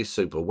Sundays,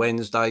 super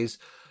Wednesdays?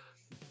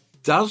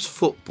 Does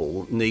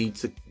football need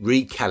to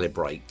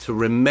recalibrate to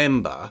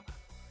remember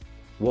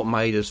what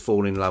made us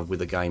fall in love with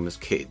the game as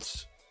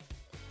kids?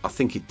 I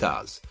think it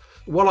does.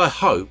 What I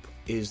hope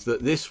is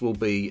that this will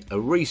be a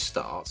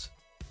restart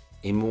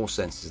in more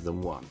senses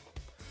than one.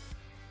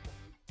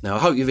 Now, I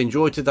hope you've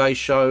enjoyed today's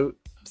show.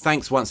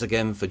 Thanks once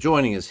again for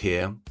joining us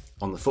here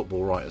on the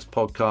Football Writers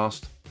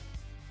Podcast.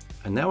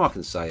 And now I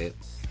can say it,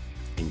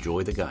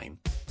 enjoy the game.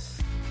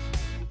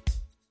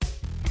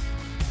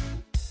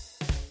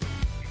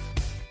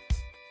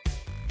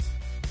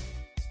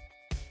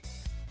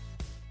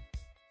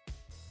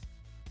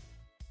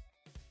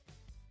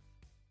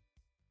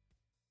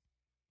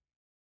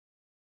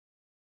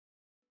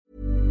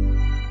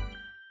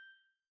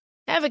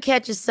 Ever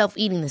catch yourself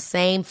eating the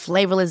same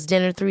flavorless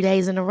dinner 3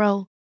 days in a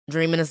row?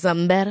 Dreaming of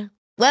something better?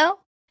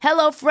 Well,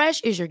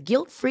 HelloFresh is your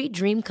guilt-free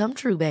dream come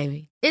true,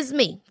 baby. It's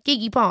me,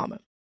 Keke Palmer.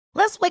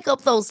 Let's wake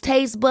up those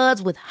taste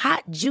buds with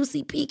hot,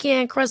 juicy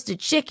pecan-crusted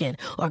chicken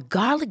or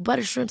garlic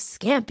butter shrimp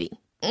scampi.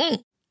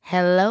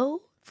 Hello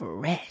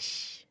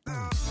Fresh.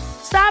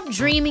 Stop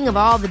dreaming of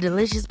all the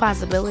delicious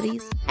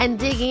possibilities and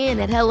dig in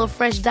at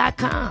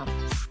HelloFresh.com.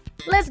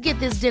 Let's get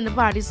this dinner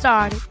party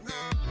started.